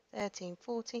 12, 13,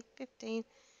 14, 15.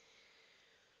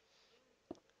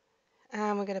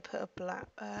 And we're going to put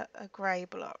a grey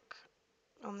block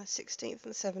on the 16th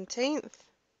and 17th.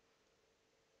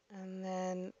 And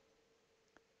then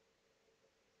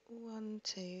 1,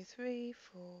 2, 3,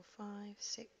 4, 5,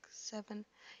 6, 7,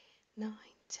 9,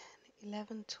 10,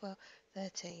 11, 12,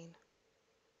 13.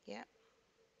 Yeah.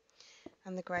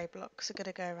 And the grey blocks are going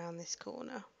to go around this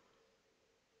corner.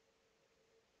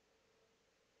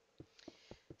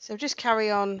 So just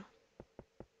carry on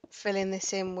filling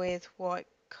this in with white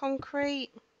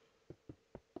concrete.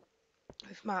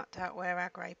 We've marked out where our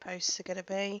grey posts are going to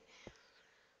be.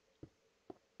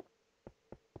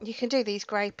 You can do these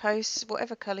grey posts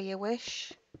whatever colour you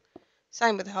wish.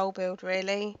 Same with the whole build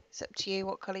really. It's up to you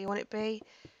what colour you want it to be.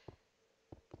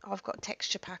 I've got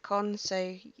texture pack on,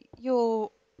 so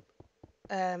your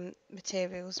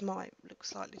materials might look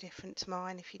slightly different to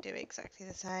mine if you do exactly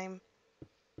the same.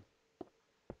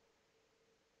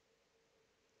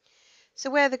 So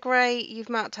where the grey, you've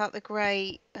marked out the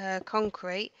grey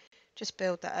concrete, just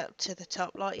build that up to the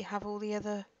top like you have all the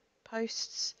other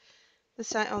posts, the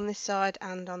same on this side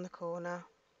and on the corner.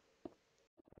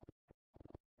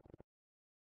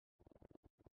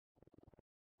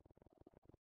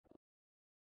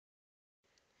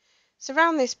 So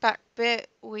around this back bit,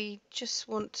 we just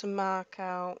want to mark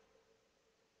out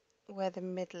where the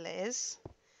middle is,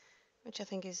 which I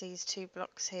think is these 2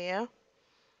 blocks here.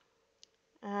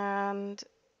 And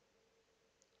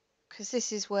because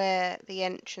this is where the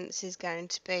entrance is going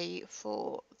to be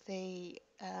for the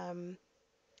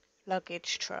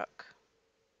luggage truck.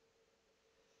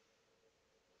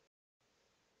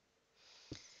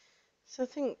 So I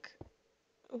think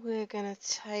we're going to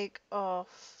take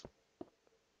off,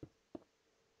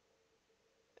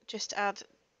 just add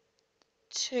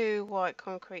 2 white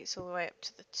concretes all the way up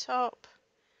to the top.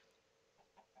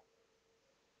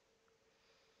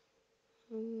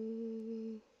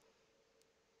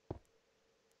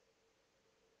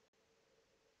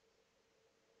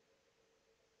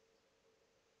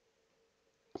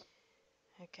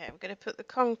 Okay, we're going to put the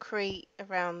concrete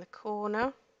around the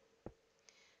corner.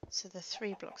 So the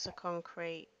 3 blocks of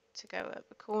concrete to go up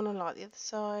the corner like the other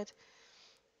side.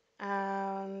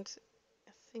 And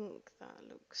I think that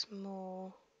looks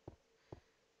more.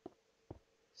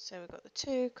 So we've got the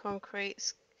 2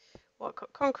 concretes, white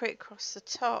concrete across the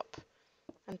top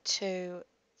and 2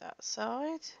 that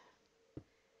side.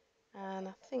 And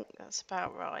I think that's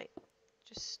about right.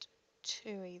 Just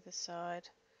 2 either side.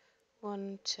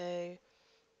 1, 2,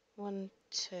 1,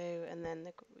 2, and then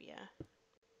the, yeah.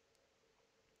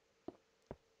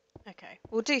 Okay,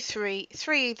 we'll do 3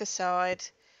 either side.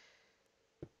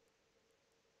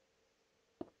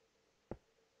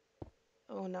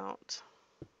 Or not.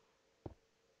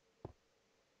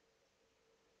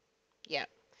 Yeah.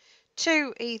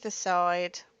 2 either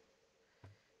side.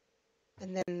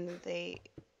 And then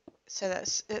so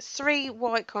that's 3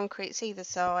 white concretes either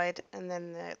side, and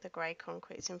then the grey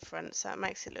concretes in front, so that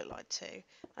makes it look like 2.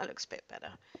 That looks a bit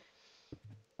better.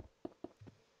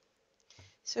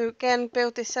 So again,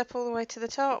 build this up all the way to the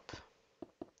top.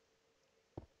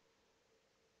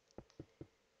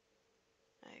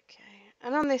 Okay,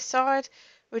 and on this side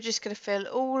we're just going to fill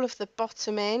all of the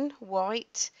bottom in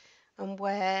white, and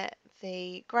where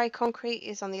the grey concrete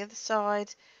is on the other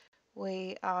side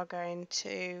we are going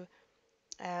to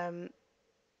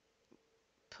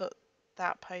put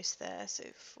that post there. So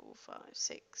 4, 5,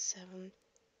 6, 7,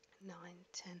 9,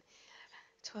 10,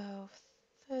 12,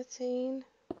 13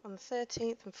 on the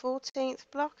 13th and 14th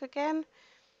block again.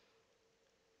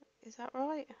 Is that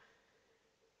right?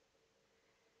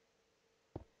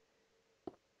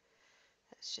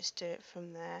 Let's just do it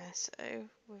from there. So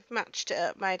we've matched it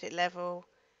up, made it level.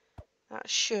 That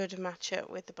should match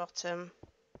up with the bottom.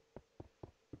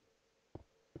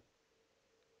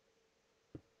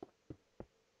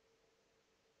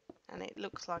 And it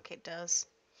looks like it does.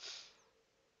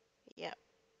 Yep.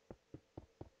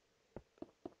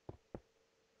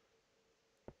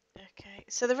 Okay,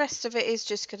 so the rest of it is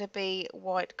just going to be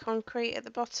white concrete at the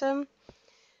bottom.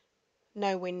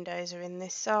 No windows are in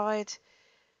this side.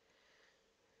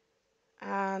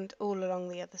 And all along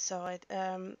the other side.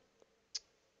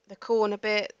 the corner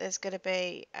bit, there's going to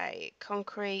be a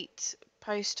concrete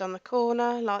post on the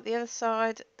corner like the other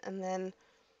side, and then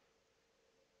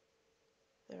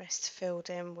the rest filled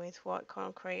in with white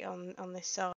concrete on this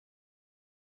side.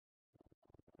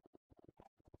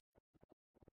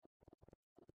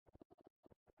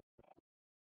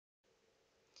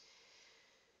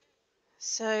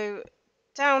 So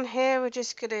down here we're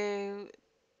just going to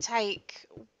take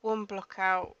one block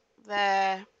out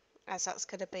there, as that's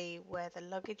going to be where the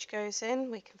luggage goes in.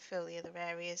 We can fill the other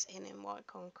areas in white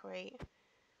concrete,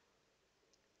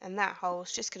 and that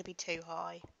hole's just going to be too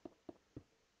high.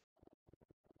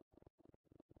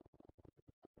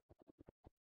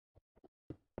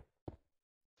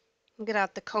 I'm going to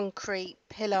add the concrete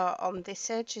pillar on this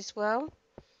edge as well,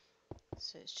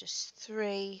 so it's just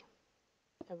 3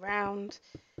 around.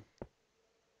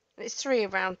 It's 3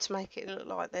 around to make it look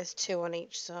like there's 2 on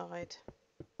each side.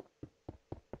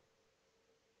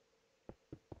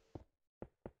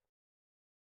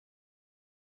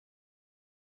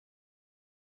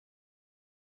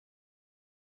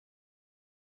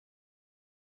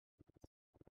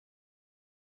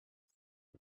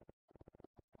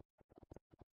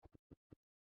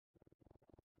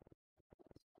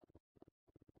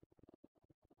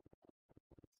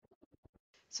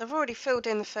 So I've already filled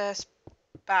in the first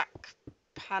back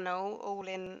panel all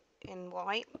in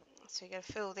white, so you're going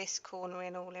to fill this corner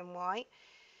in all in white.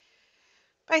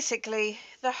 Basically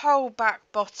the whole back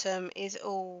bottom is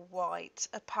all white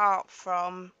apart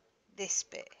from this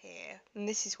bit here, and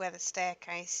this is where the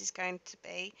staircase is going to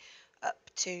be up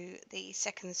to the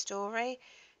second story,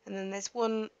 and then there's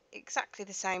one exactly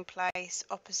the same place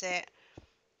opposite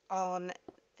on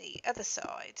the other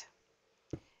side.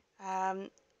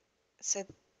 So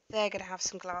they're going to have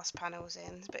some glass panels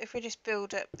in, but if we just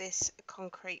build up this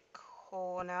concrete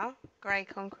corner, grey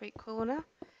concrete corner,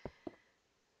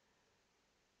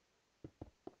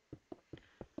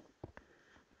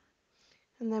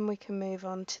 and then we can move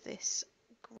on to this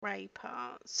grey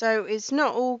part. So it's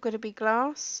not all going to be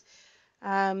glass.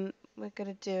 We're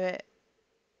going to do it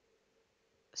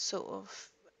sort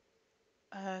of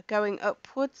going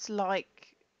upwards,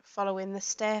 like following the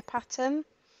stair pattern.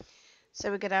 So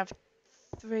we're going to have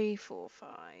 3, 4,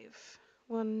 5.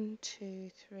 1, 2,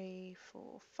 3,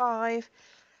 4, 5.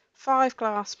 5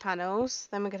 glass panels.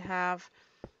 Then we're going to have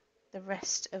the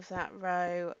rest of that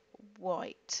row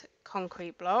white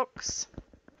concrete blocks.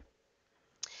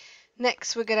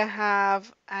 Next we're going to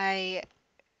have a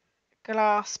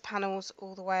glass panels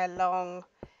all the way along,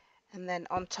 and then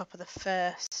on top of the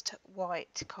first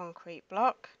white concrete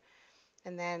block,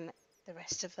 and then the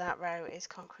rest of that row is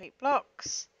concrete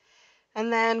blocks,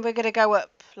 and then we're going to go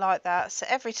up like that. So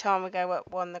every time we go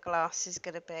up one, the glass is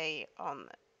going to be on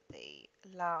the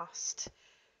last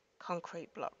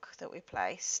concrete block that we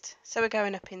placed. So we're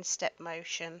going up in step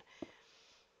motion.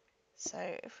 So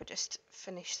if we just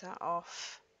finish that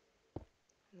off,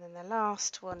 and then the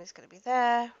last one is going to be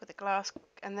there with the glass,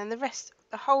 and then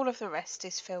the whole of the rest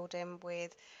is filled in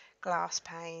with glass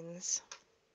panes.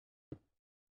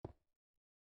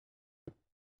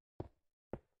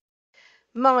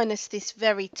 Minus this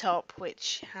very top,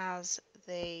 which has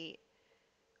the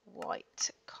white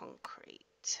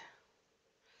concrete.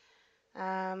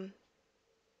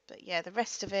 But yeah, the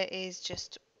rest of it is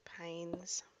just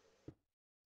panes.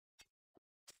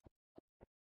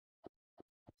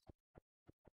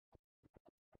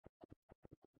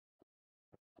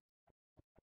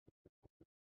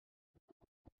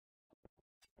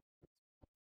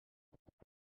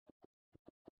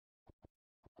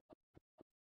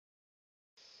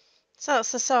 So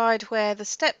that's the side where the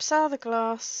steps are, the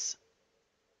glass.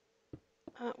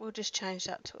 We'll just change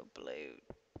that to a blue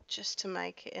just to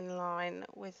make it in line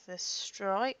with the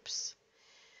stripes.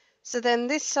 So then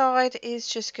this side is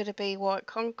just going to be white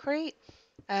concrete.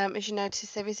 As you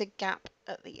notice, there is a gap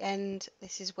at the end.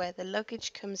 This is where the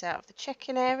luggage comes out of the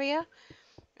check-in area.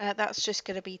 That's just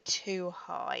going to be too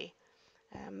high.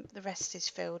 The rest is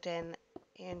filled in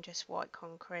just white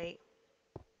concrete,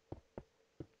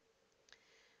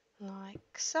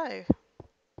 like so.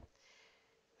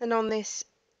 Then on this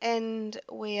end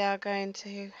we are going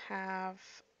to have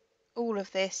all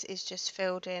of this is just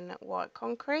filled in white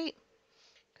concrete,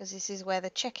 because this is where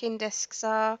the check-in desks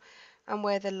are and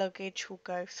where the luggage will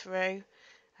go through.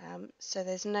 So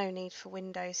there's no need for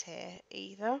windows here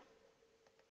either.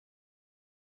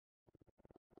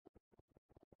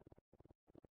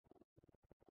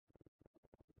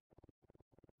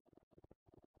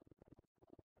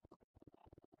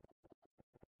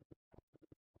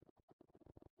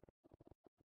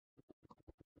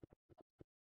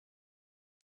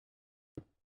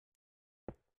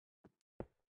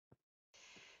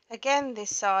 Again,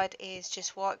 this side is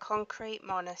just white concrete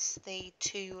minus the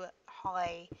too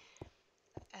high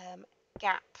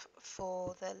gap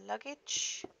for the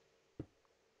luggage.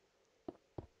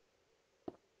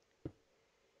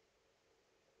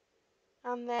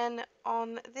 And then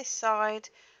on this side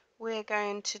we're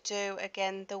going to do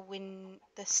again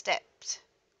the stepped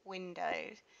window.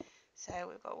 So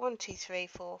we've got 1, 2, 3,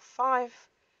 4, 5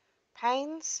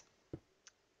 panes,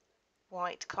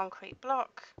 white concrete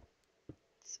block.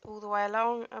 It's all the way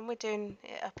along, and we're doing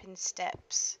it up in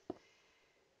steps.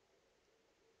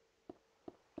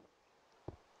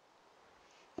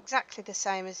 Exactly the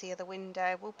same as the other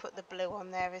window. We'll put the blue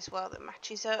on there as well that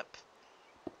matches up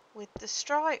with the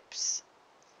stripes.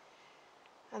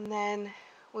 And then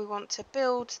we want to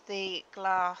build the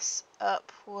glass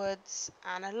upwards,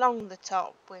 and along the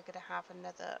top we're going to have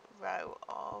another row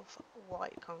of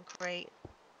white concrete.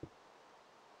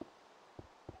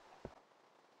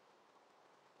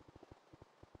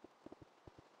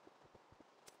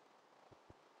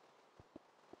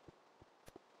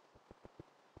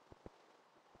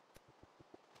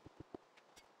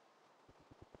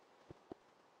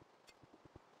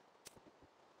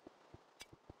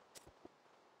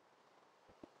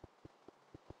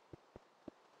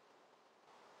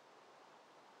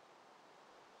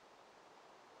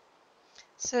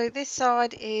 So this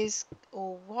side is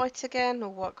all white again,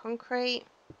 all white concrete,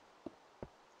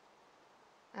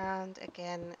 and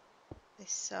again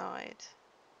this side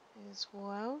as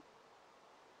well.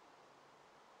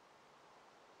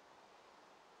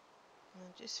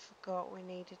 I just forgot we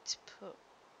needed to put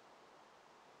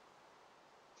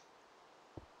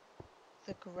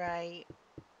the grey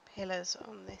pillars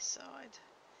on this side.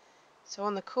 So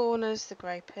on the corners, the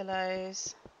grey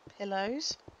pillars,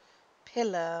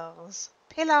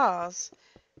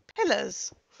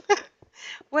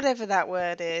 whatever that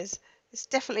word is. It's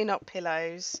definitely not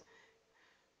pillows.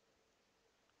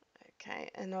 Okay,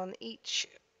 and on each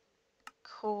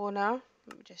corner,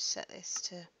 let me just set this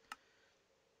to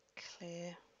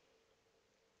clear.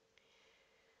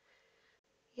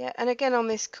 Yeah, and again on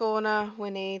this corner we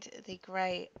need the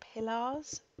grey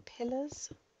pillars.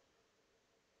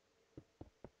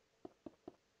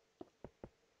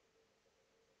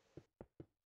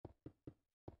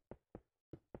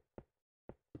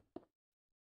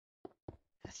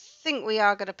 I think we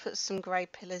are going to put some grey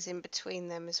pillars in between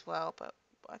them as well, but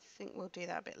I think we'll do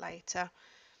that a bit later.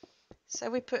 So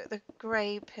we put the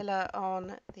grey pillar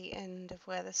on the end of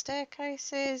where the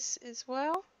staircase is as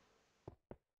well.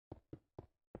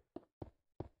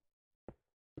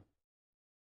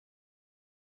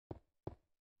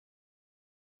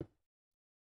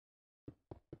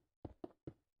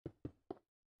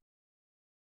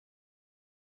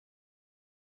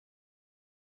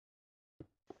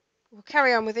 We'll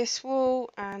carry on with this wall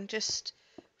and just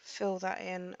fill that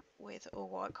in with all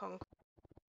white concrete.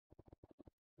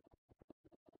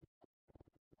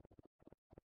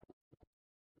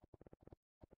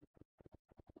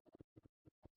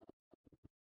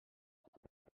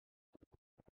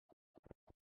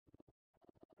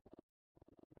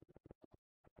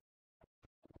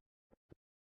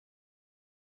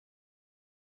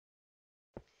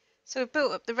 So we've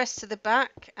built up the rest of the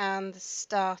back and the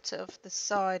start of the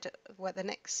side, where the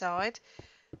next side.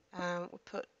 We'll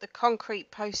put the concrete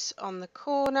posts on the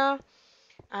corner,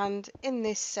 and in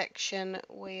this section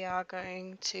we are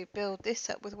going to build this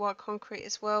up with white concrete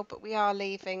as well, but we are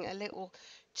leaving a little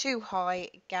too high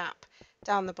gap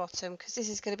down the bottom because this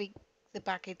is going to be the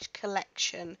baggage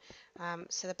collection.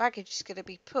 So the baggage is going to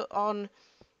be put on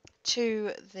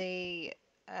to the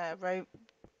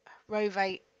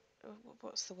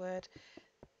what's the word?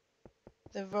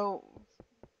 I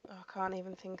can't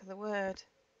even think of the word.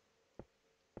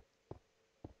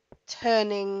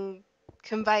 Turning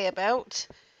conveyor belt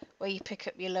where you pick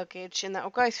up your luggage, and that will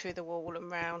go through the wall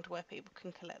and round where people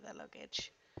can collect their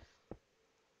luggage.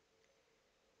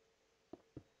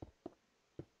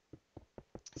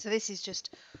 So this is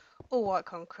just all white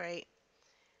concrete.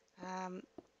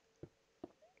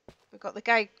 We've got the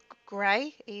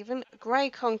grey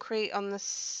concrete on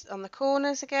the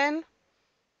corners again,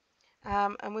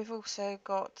 and we've also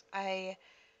got a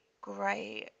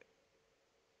grey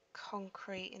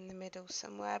concrete in the middle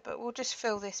somewhere, but we'll just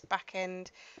fill this back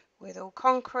end with all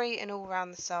concrete and all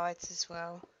around the sides as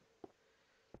well.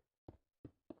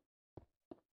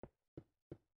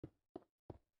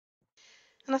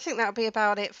 And I think that'll be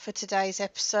about it for today's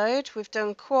episode. We've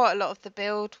done quite a lot of the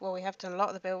build. Well, we have done a lot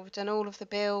of the build. We've done all of the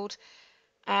build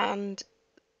and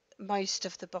most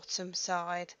of the bottom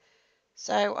side.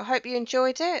 So I hope you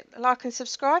enjoyed it. Like and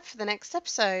subscribe for the next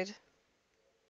episode.